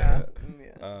 Yeah.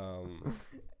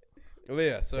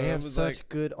 So they have it was such like,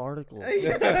 good articles.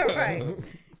 Right.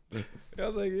 I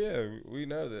was like, yeah, we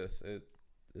know this.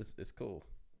 It's cool.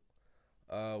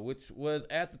 Which was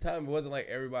at the time, it wasn't like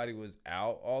everybody was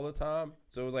out all the time.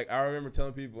 So it was like, I remember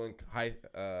telling people in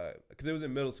because it was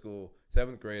in middle school,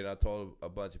 7th grade, and I told a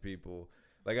bunch of people.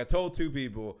 Like I told 2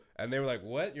 people, and they were like,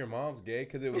 "What? Your mom's gay?"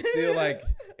 Because it was still like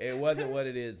it wasn't what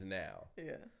it is now.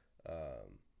 Yeah.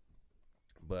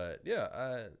 But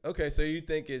yeah, okay. So you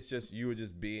think it's just you were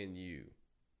just being you?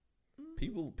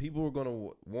 Mm-hmm. People were gonna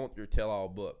want your tell-all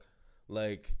book,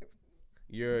 like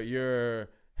you're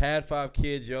had 5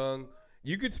 kids young.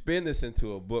 You could spin this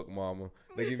into a book, Mama.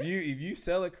 Like if you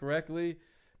sell it correctly,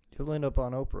 you'll end up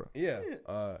on Oprah. Yeah.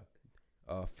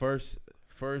 First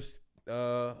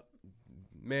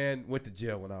man went to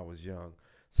jail when I was young.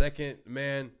 Second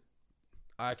man,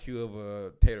 IQ of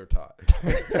a tater tot.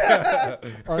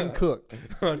 Uncooked.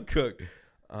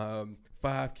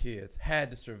 5 kids,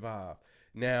 had to survive.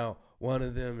 Now one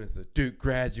of them is a Duke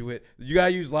graduate. You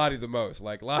gotta use Lottie the most.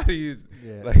 Like Lottie is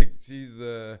like she's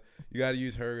you gotta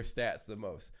use her stats the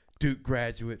most. Duke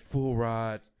graduate, full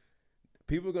ride.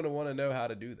 People are gonna want to know how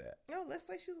to do that. No, let's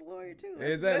say she's a lawyer too.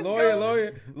 Is that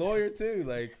lawyer too?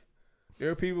 Like there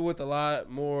are people with a lot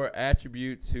more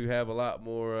attributes who have a lot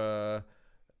more.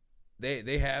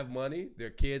 They have money.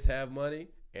 Their kids have money,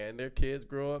 and their kids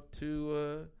grow up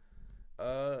to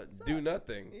do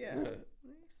nothing. Yeah.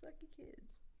 Sucky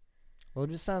kids. Well,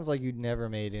 it just sounds like you'd never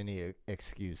made any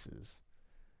excuses.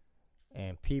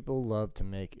 And people love to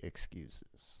make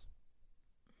excuses.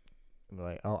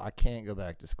 Like, oh, I can't go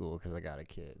back to school because I got a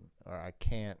kid. Or I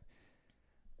can't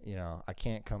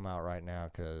come out right now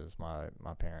because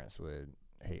my parents would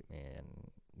hate me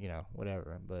and,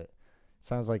 whatever. But it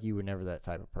sounds like you were never that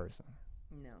type of person.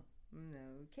 No,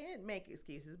 you can't make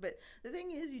excuses. But the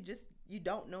thing is, you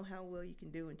don't know how well you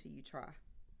can do until you try.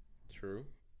 True.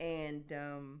 And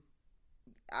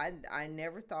I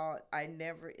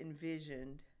never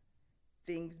envisioned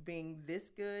things being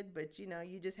this good, but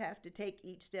you just have to take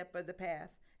each step of the path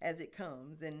as it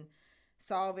comes and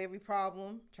solve every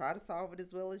problem. Try to solve it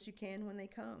as well as you can when they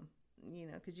come,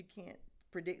 because you can't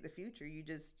predict the future.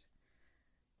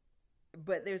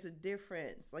 But there's a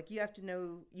difference. Like you have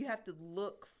to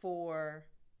look for,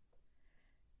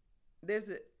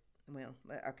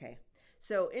 okay.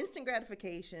 So instant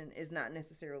gratification is not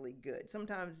necessarily good.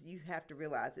 Sometimes you have to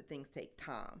realize that things take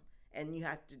time and you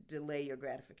have to delay your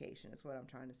gratification is what I'm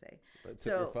trying to say. It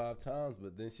took her 5 times,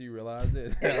 but then she realized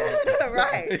it.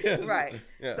 Right.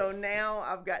 Yeah. So now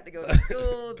I've got to go to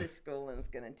school. This schooling's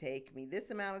going to take me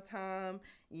this amount of time,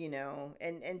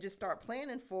 and just start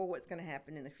planning for what's going to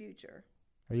happen in the future.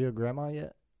 Are you a grandma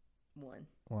yet? One.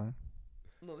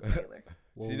 Little Taylor.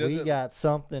 Well, we got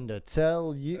something to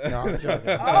tell you. No, I'm joking.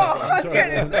 I was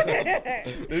going to say.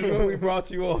 This is what we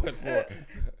brought you on for.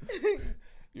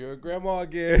 You're a grandma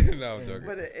again. No, I'm joking.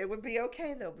 But it would be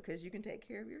okay, though, because you can take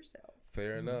care of yourself.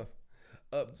 Fair enough.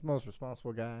 He's the most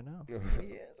responsible guy I know. He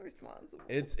is responsible.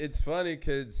 It's funny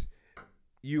because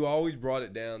you always brought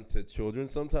it down to children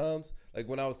sometimes. Like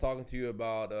when I was talking to you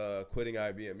about quitting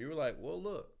IBM, you were like, well,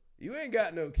 look, you ain't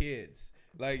got no kids.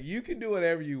 Like, you can do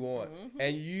whatever you want. Mm-hmm.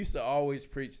 And you used to always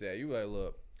preach that. You were like,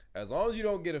 look, as long as you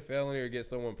don't get a felony or get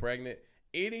someone pregnant,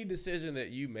 any decision that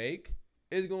you make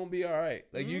it's gonna be all right.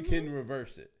 Like you can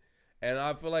reverse it. And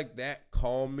I feel like that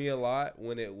calmed me a lot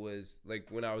when it was like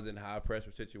when I was in high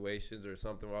pressure situations or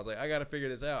something where I was like, I got to figure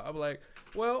this out. I'm like,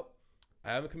 well,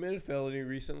 I haven't committed a felony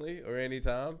recently or any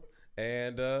time,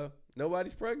 and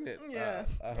nobody's pregnant. Yeah,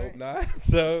 I hope not.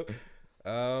 So,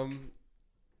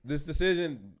 this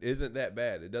decision isn't that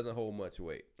bad. It doesn't hold much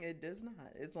weight. It does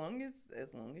not. As long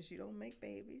as you don't make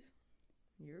babies,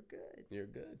 you're good. You're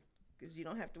good. Because you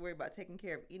don't have to worry about taking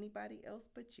care of anybody else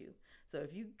but you. So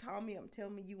if you call me up and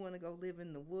tell me you want to go live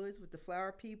in the woods with the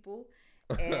flower people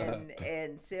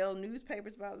and sell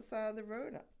newspapers by the side of the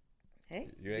road, hey,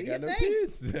 you ain't got no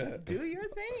kids. Do your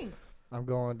thing. I'm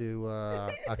going to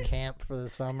a camp for the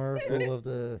summer full of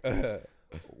the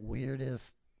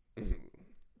weirdest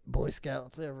Boy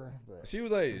Scouts ever. But. She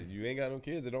was like, you ain't got no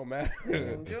kids. It don't matter.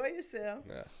 Enjoy yourself.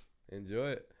 Yeah,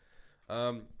 enjoy it.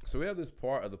 So we have this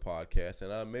part of the podcast,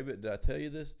 and maybe did I tell you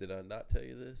this? Did I not tell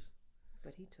you this?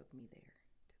 But he took me there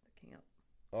to the camp.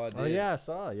 Oh, I did. Oh yeah, I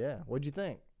saw. Yeah, what'd you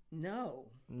think? No,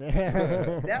 Did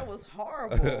that was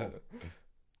horrible.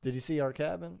 you see our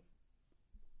cabin?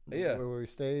 Yeah, where we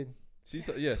stayed. She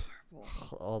said yes.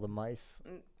 All the mice.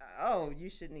 Oh, you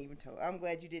shouldn't even tell. I'm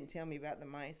glad you didn't tell me about the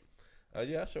mice.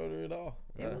 Yeah, I showed her it all.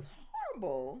 It was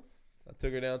horrible. I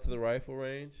took her down to the rifle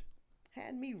range.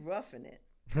 Had me roughing it.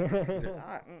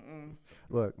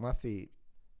 Look, my feet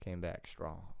came back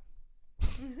strong.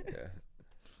 Yeah.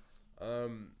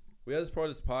 We have this part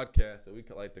of this podcast that we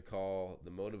like to call the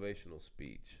motivational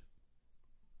speech,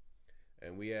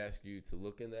 and we ask you to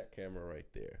look in that camera right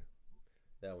there,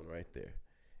 that one right there,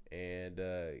 and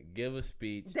give a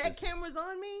speech. That camera's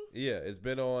on me? Yeah, it's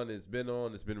been on. It's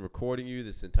been recording you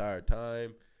this entire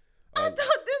time. I thought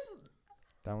this.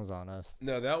 That was on us.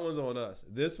 No, that one's on us.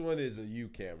 This one is a you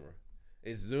camera.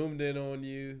 It's zoomed in on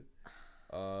you,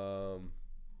 and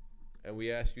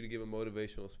we ask you to give a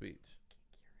motivational speech.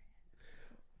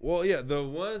 Well, yeah, the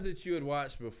ones that you had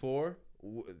watched before,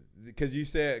 because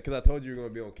I told you were going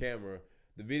to be on camera.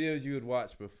 The videos you had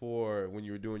watched before when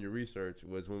you were doing your research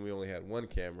was when we only had one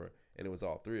camera, and it was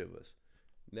all three of us.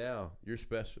 Now, you're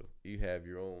special. You have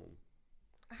your own.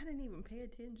 I didn't even pay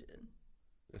attention.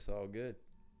 It's all good.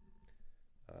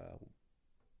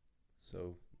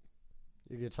 So...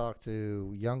 You could talk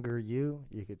to younger you.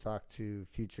 You could talk to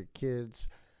future kids,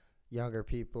 younger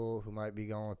people who might be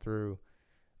going through,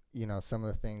 some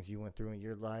of the things you went through in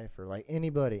your life, or like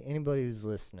anybody who's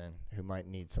listening who might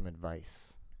need some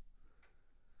advice.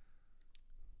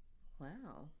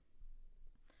 Wow.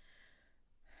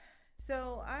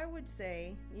 So I would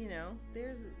say,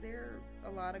 there are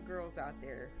a lot of girls out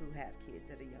there who have kids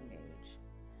at a young age,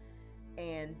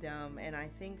 and I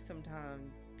think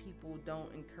sometimes people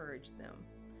don't encourage them.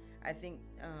 I think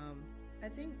I'm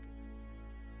not young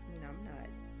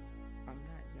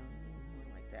anymore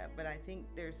like that, but I think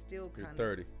there's still kind of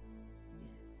 30. Yes.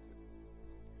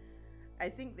 I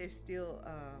think there's still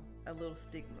a little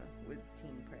stigma with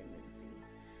teen pregnancy,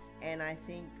 and I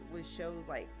think with shows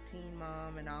like Teen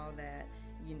Mom and all that,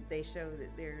 they show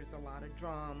that there's a lot of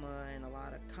drama and a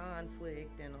lot of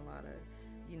conflict and a lot of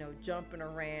jumping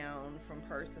around from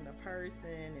person to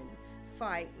person and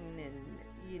fighting and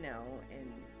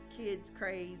and kids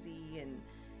crazy and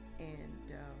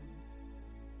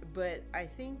but I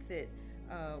think that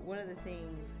one of the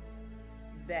things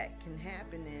that can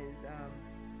happen is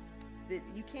that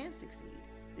you can succeed,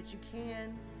 that you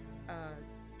can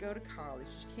go to college,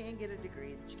 that you can get a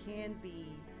degree, that you can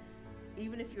be,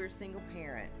 even if you're a single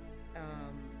parent,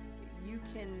 you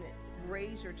can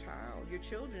raise your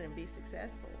children and be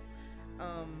successful.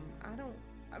 I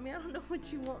don't know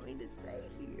what you want me to say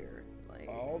here. Like,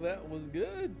 all that was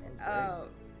good.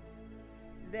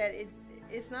 That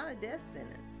it's not a death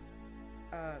sentence.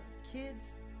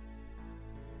 Kids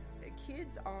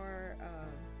are.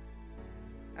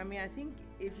 I think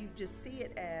if you just see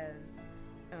it as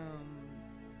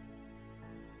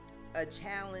a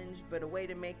challenge, but a way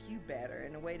to make you better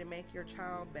and a way to make your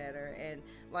child better. And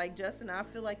like Justin, I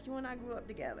feel like you and I grew up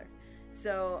together.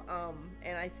 So,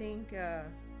 and I think.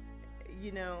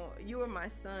 You were my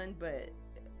son, but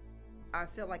I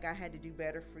felt like I had to do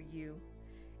better for you,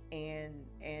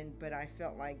 but I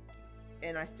felt like,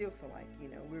 and I still feel like,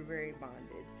 we're very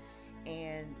bonded,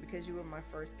 and because you were my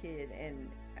first kid,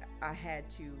 and I had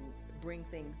to bring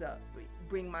things up,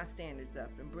 bring my standards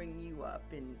up, and bring you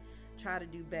up, and try to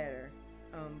do better,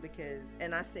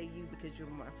 and I say you because you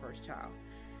were my first child,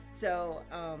 so,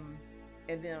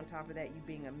 and then on top of that, you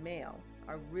being a male,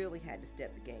 I really had to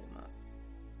step the game up.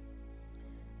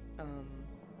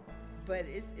 But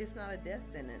it's not a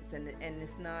death sentence, and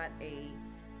it's not a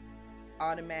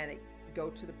automatic go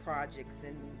to the projects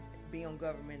and be on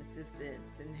government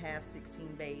assistance and have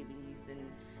 16 babies, and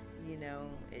you know,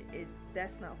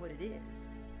 that's not what it is. Be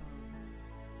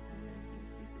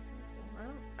successful.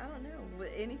 I don't know.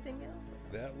 Anything else?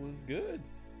 That was good.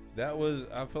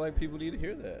 I feel like people need to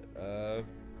hear that.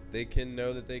 They can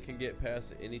know that they can get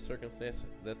past any circumstance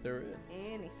that they're in.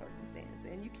 Any circumstance,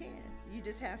 and you can. You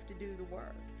just have to do the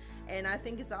work. And I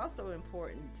think it's also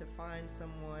important to find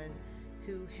someone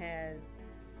who has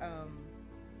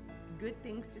good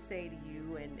things to say to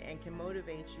you and can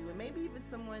motivate you, and maybe even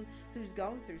someone who's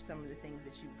gone through some of the things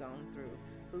that you've gone through,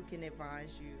 who can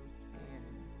advise you and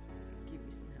give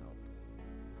you some help.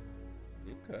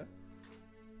 Okay.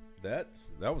 That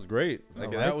was great.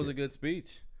 That was a good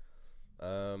speech.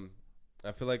 I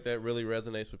feel like that really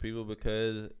resonates with people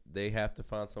because they have to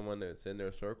find someone that's in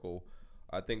their circle.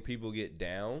 I think people get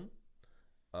down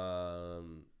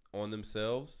on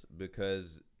themselves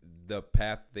because the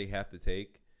path they have to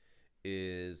take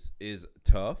is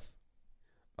tough.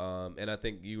 And I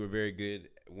think you were very good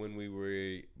when we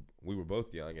were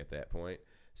both young at that point,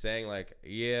 saying like,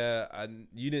 yeah,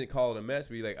 you didn't call it a mess,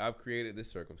 but you're like, I've created this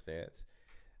circumstance.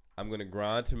 I'm going to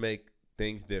grind to make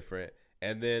things different.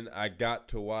 And then I got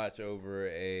to watch over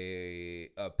a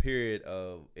period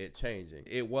of it changing.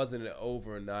 It wasn't an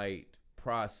overnight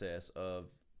process of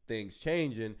things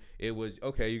changing. It was,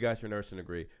 okay, you got your nursing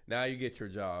degree. Now you get your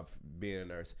job being a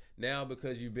nurse. Now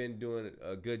because you've been doing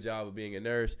a good job of being a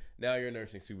nurse, now you're a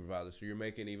nursing supervisor, so you're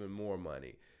making even more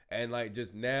money. And like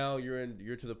just now you're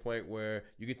to the point where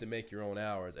you get to make your own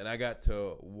hours. And I got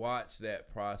to watch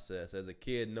that process as a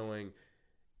kid, knowing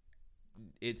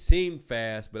it seemed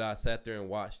fast, but I sat there and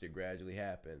watched it gradually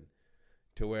happen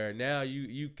to where now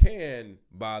you can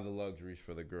buy the luxuries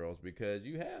for the girls because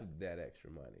you have that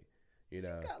extra money. You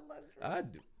know, You got luxuries. I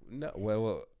do. No,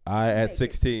 well, I at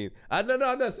 16. I'm not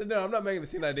making the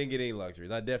scene. I didn't get any luxuries.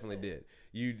 I definitely did.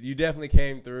 You definitely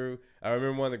came through. I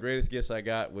remember one of the greatest gifts I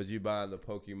got was you buying the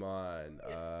Pokemon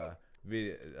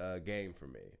video game for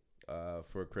me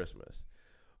for Christmas.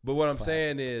 But what I'm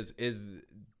saying is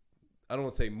I don't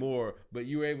want to say more, but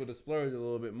you were able to splurge a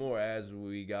little bit more as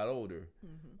we got older.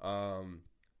 Mm-hmm.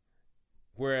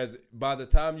 Whereas by the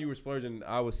time you were splurging,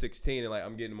 I was 16 and like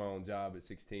I'm getting my own job at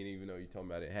 16, even though you told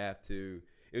me I didn't have to.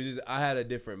 It was just I had a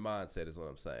different mindset, is what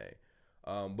I'm saying.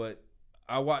 But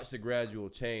I watched the gradual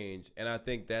change, and I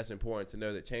think that's important to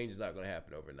know that change is not going to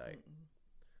happen overnight,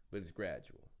 but it's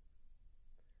gradual.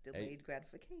 Delayed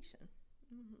gratification.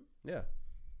 Mm-hmm. Yeah.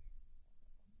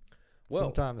 Well,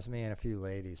 sometimes me and a few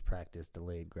ladies practice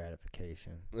delayed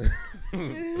gratification.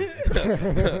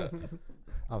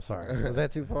 I'm sorry. Was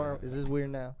that too far? Is this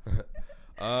weird now?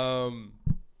 Well,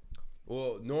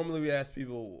 normally we ask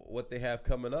people what they have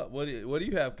coming up. What do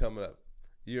you have coming up?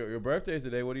 Your birthday's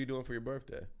today. What are you doing for your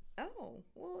birthday? Oh,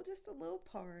 well, just a little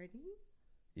party.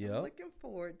 Yeah. I'm looking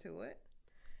forward to it.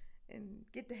 And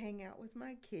get to hang out with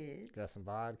my kids. Got some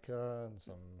vodka and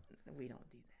some. We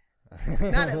don't do that.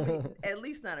 Not at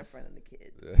least not in front of the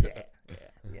kids. Yeah.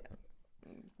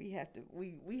 We have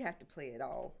to play it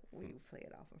all. We play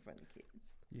it off in front of the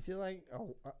kids. You feel like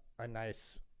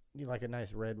you like a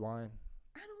nice red wine?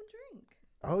 I don't drink.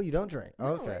 Oh, you don't drink? No,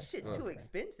 Okay. that shit's too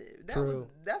expensive.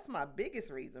 That's my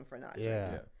biggest reason for not drinking.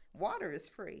 Yeah. Water is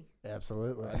free.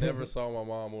 Absolutely. I never saw my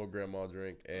mom or grandma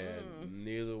drink, and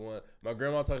neither one. My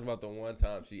grandma talked about the one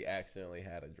time she accidentally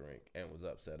had a drink and was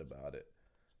upset about it.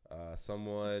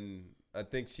 Someone, I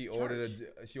think she ordered a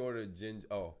ginger.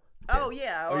 Oh. Oh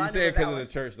yeah. Oh, you say it because of the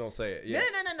church? Don't say it. Yeah.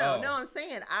 No. No, I'm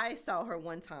saying I saw her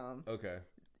one time. Okay.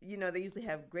 You know, they usually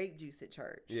have grape juice at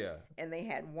church. Yeah. And they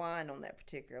had wine on that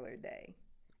particular day,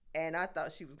 and I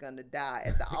thought she was gonna die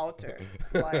at the altar.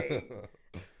 Like,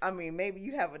 I mean, maybe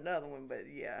you have another one, but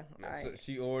yeah. So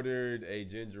she ordered a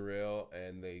ginger ale,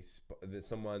 and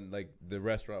someone like the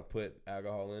restaurant put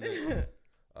alcohol in it.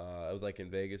 It was like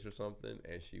in Vegas or something,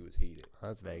 and she was heated. Oh,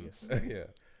 that's Vegas. Yeah.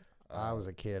 I was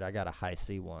a kid. I got a high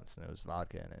C once, and it was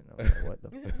vodka in it. I was like, what the?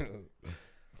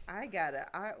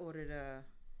 I ordered a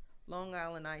Long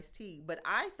Island iced tea, but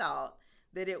I thought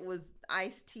that it was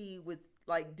iced tea with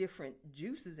like different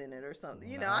juices in it or something.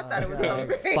 You know, I thought it was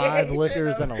some 5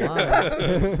 liquors and a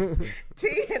lime.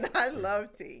 Tea, and I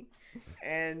love tea,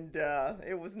 and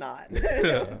it was not. I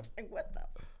was like, what the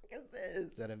fuck is this?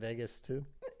 Is that in Vegas too?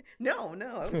 No,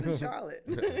 it was in Charlotte.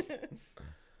 Yeah,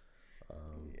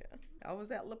 I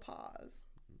was at La Paz.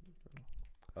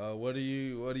 What are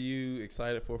you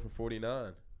excited for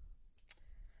 49?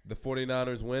 The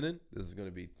 49ers winning? This is going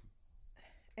to be.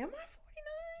 Am I 49?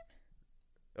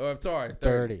 Oh, I'm sorry.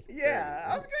 30. Yeah, 30.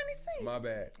 I was going to say. My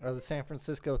bad. Are the San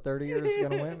Francisco 30ers going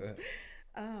to win?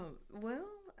 Well,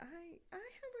 I have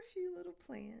a few little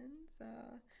plans.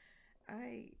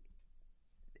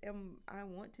 I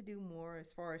want to do more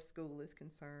as far as school is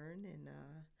concerned, and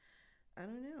I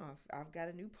don't know. I've got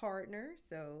a new partner,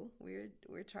 so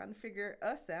we're trying to figure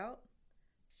us out.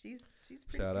 She's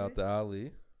pretty Shout good. out to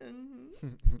Ali.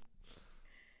 Mm-hmm.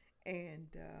 And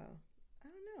I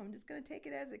don't know. I'm just gonna take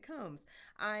it as it comes.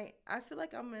 I feel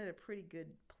like I'm at a pretty good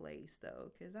place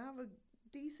though, because I have a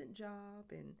decent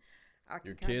job and I can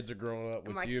Your kids are growing up,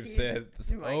 my which you've kids-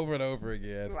 said my- over and over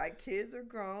again. my kids are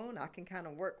grown. I can kind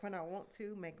of work when I want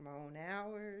to, make my own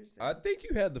hours. I think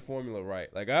you had the formula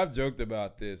right. Like, I've joked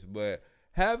about this, but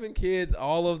having kids,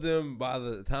 all of them, by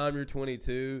the time you're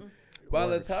 22, by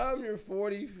the works. time you're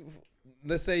 40,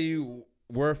 let's say you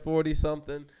were 40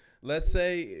 something, let's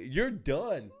say you're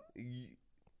done.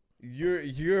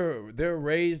 They're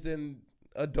raised in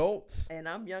adults. And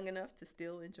I'm young enough to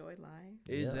still enjoy life,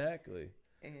 Yeah. Exactly.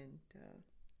 and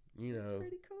You it's know,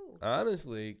 pretty cool.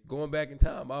 honestly, going back in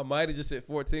time, I might have just at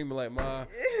 14 been like, Ma,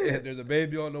 there's a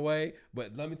baby on the way.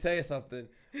 But let me tell you something.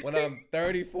 When I'm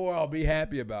 34, I'll be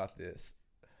happy about this.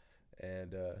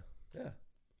 And, yeah.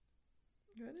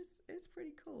 But it's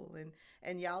pretty cool,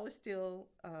 and y'all are still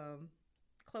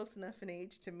close enough in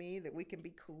age to me that we can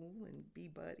be cool and be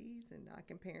buddies, and I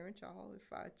can parent y'all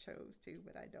if I chose to,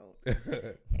 but I don't.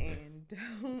 And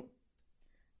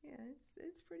yeah,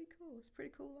 it's pretty cool. It's a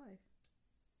pretty cool life.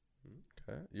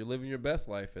 Okay. You're living your best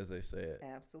life, as they say it.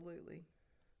 Absolutely.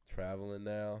 Traveling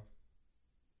now.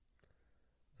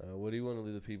 What do you want to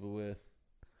leave the people with?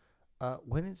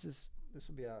 When is this? This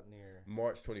will be out near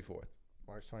March 24th.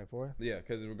 March 24th. Yeah,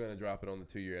 because we're going to drop it on the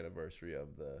 2-year anniversary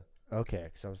of the... Okay,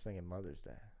 because I was thinking Mother's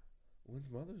Day. When's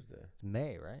Mother's Day? It's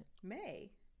May, right?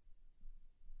 May.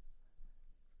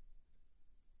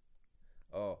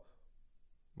 Oh,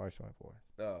 March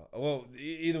 24th. well,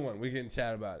 either one. We can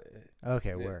chat about it. Okay,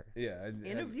 Yeah, word. Yeah.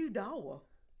 Interview Dawa.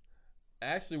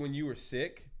 Actually, when you were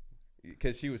sick,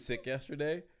 because she was sick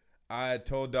yesterday, I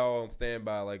told Dawa on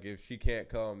standby, like, if she can't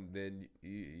come, then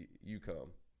you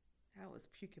come. I was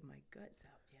puking my guts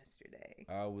out yesterday.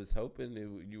 I was hoping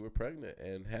you were pregnant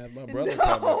and had my brother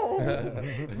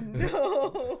come.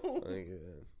 No. Like,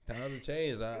 times have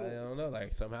changed. I don't know.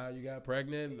 Like, somehow you got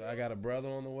pregnant. I got a brother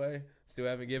on the way. Still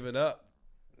haven't given up.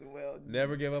 Well,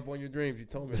 Never give up on your dreams. You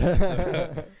told me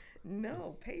that.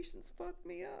 no, patients fucked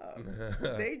me up.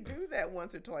 They do that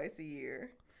once or twice a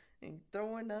year. And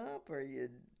throwing up, or you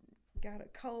got a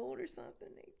cold or something.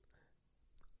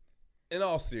 In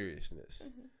all seriousness,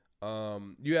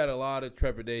 you had a lot of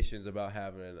trepidations about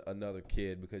having another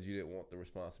kid because you didn't want the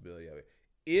responsibility of it.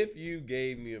 If you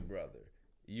gave me a brother,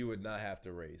 you would not have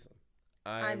to raise him.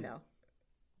 I know.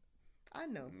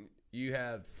 You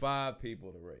have 5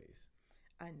 people to raise.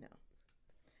 I know.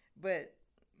 But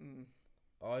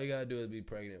All you got to do is be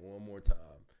pregnant one more time,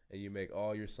 and you make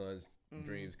all your son's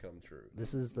dreams come true.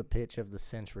 This is the pitch of the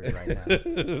century right now.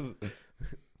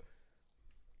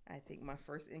 I think my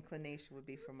first inclination would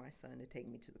be for my son to take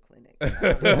me to the clinic.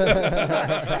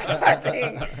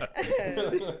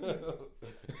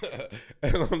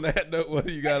 And on that note, what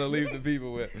do you got to leave the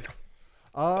people with?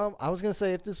 I was gonna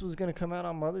say, if this was gonna come out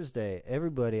on Mother's Day,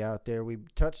 everybody out there, we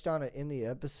touched on it in the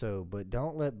episode, but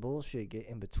don't let bullshit get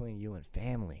in between you and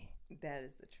family. That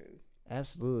is the truth.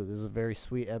 Absolutely. This is a very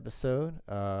sweet episode.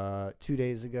 2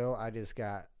 days ago,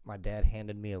 my dad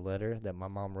handed me a letter that my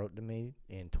mom wrote to me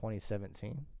in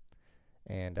 2017.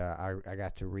 And I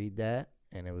got to read that,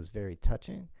 and it was very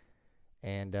touching.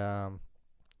 And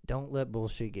don't let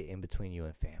bullshit get in between you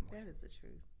and family. That is the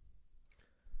truth.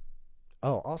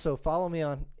 Oh, also follow me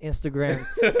on Instagram,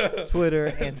 Twitter,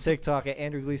 and TikTok at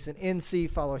Andrew Gleason NC.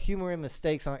 Follow Humor and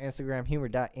Mistakes on Instagram,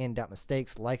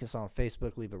 humor.n.mistakes. Like us on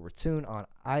Facebook. Leave a review on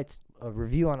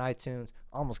iTunes.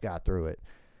 Almost got through it.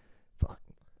 Fuck.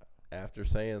 After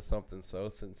saying something so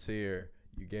sincere,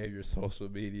 you gave your social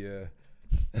media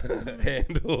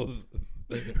handles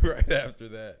right after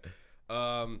that.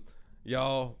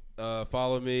 Y'all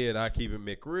follow me at I Keep It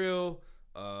McReal.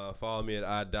 Follow me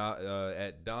at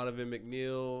Donovan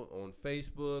McNeil on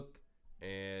Facebook,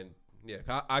 and yeah,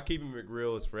 I Keep It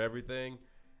McReal is for everything.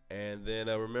 And then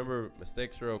remember,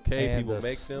 mistakes are okay. And people the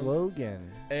make them.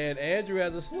 slogan. And Andrew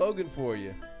has a slogan for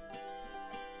you.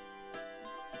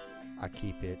 I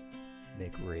keep it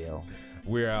McReal.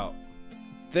 We're out.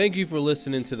 Thank you for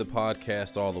listening to the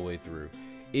podcast all the way through.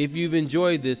 If you've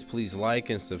enjoyed this, please like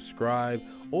and subscribe,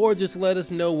 or just let us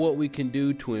know what we can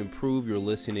do to improve your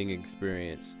listening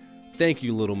experience. Thank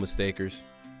you, little mistakers.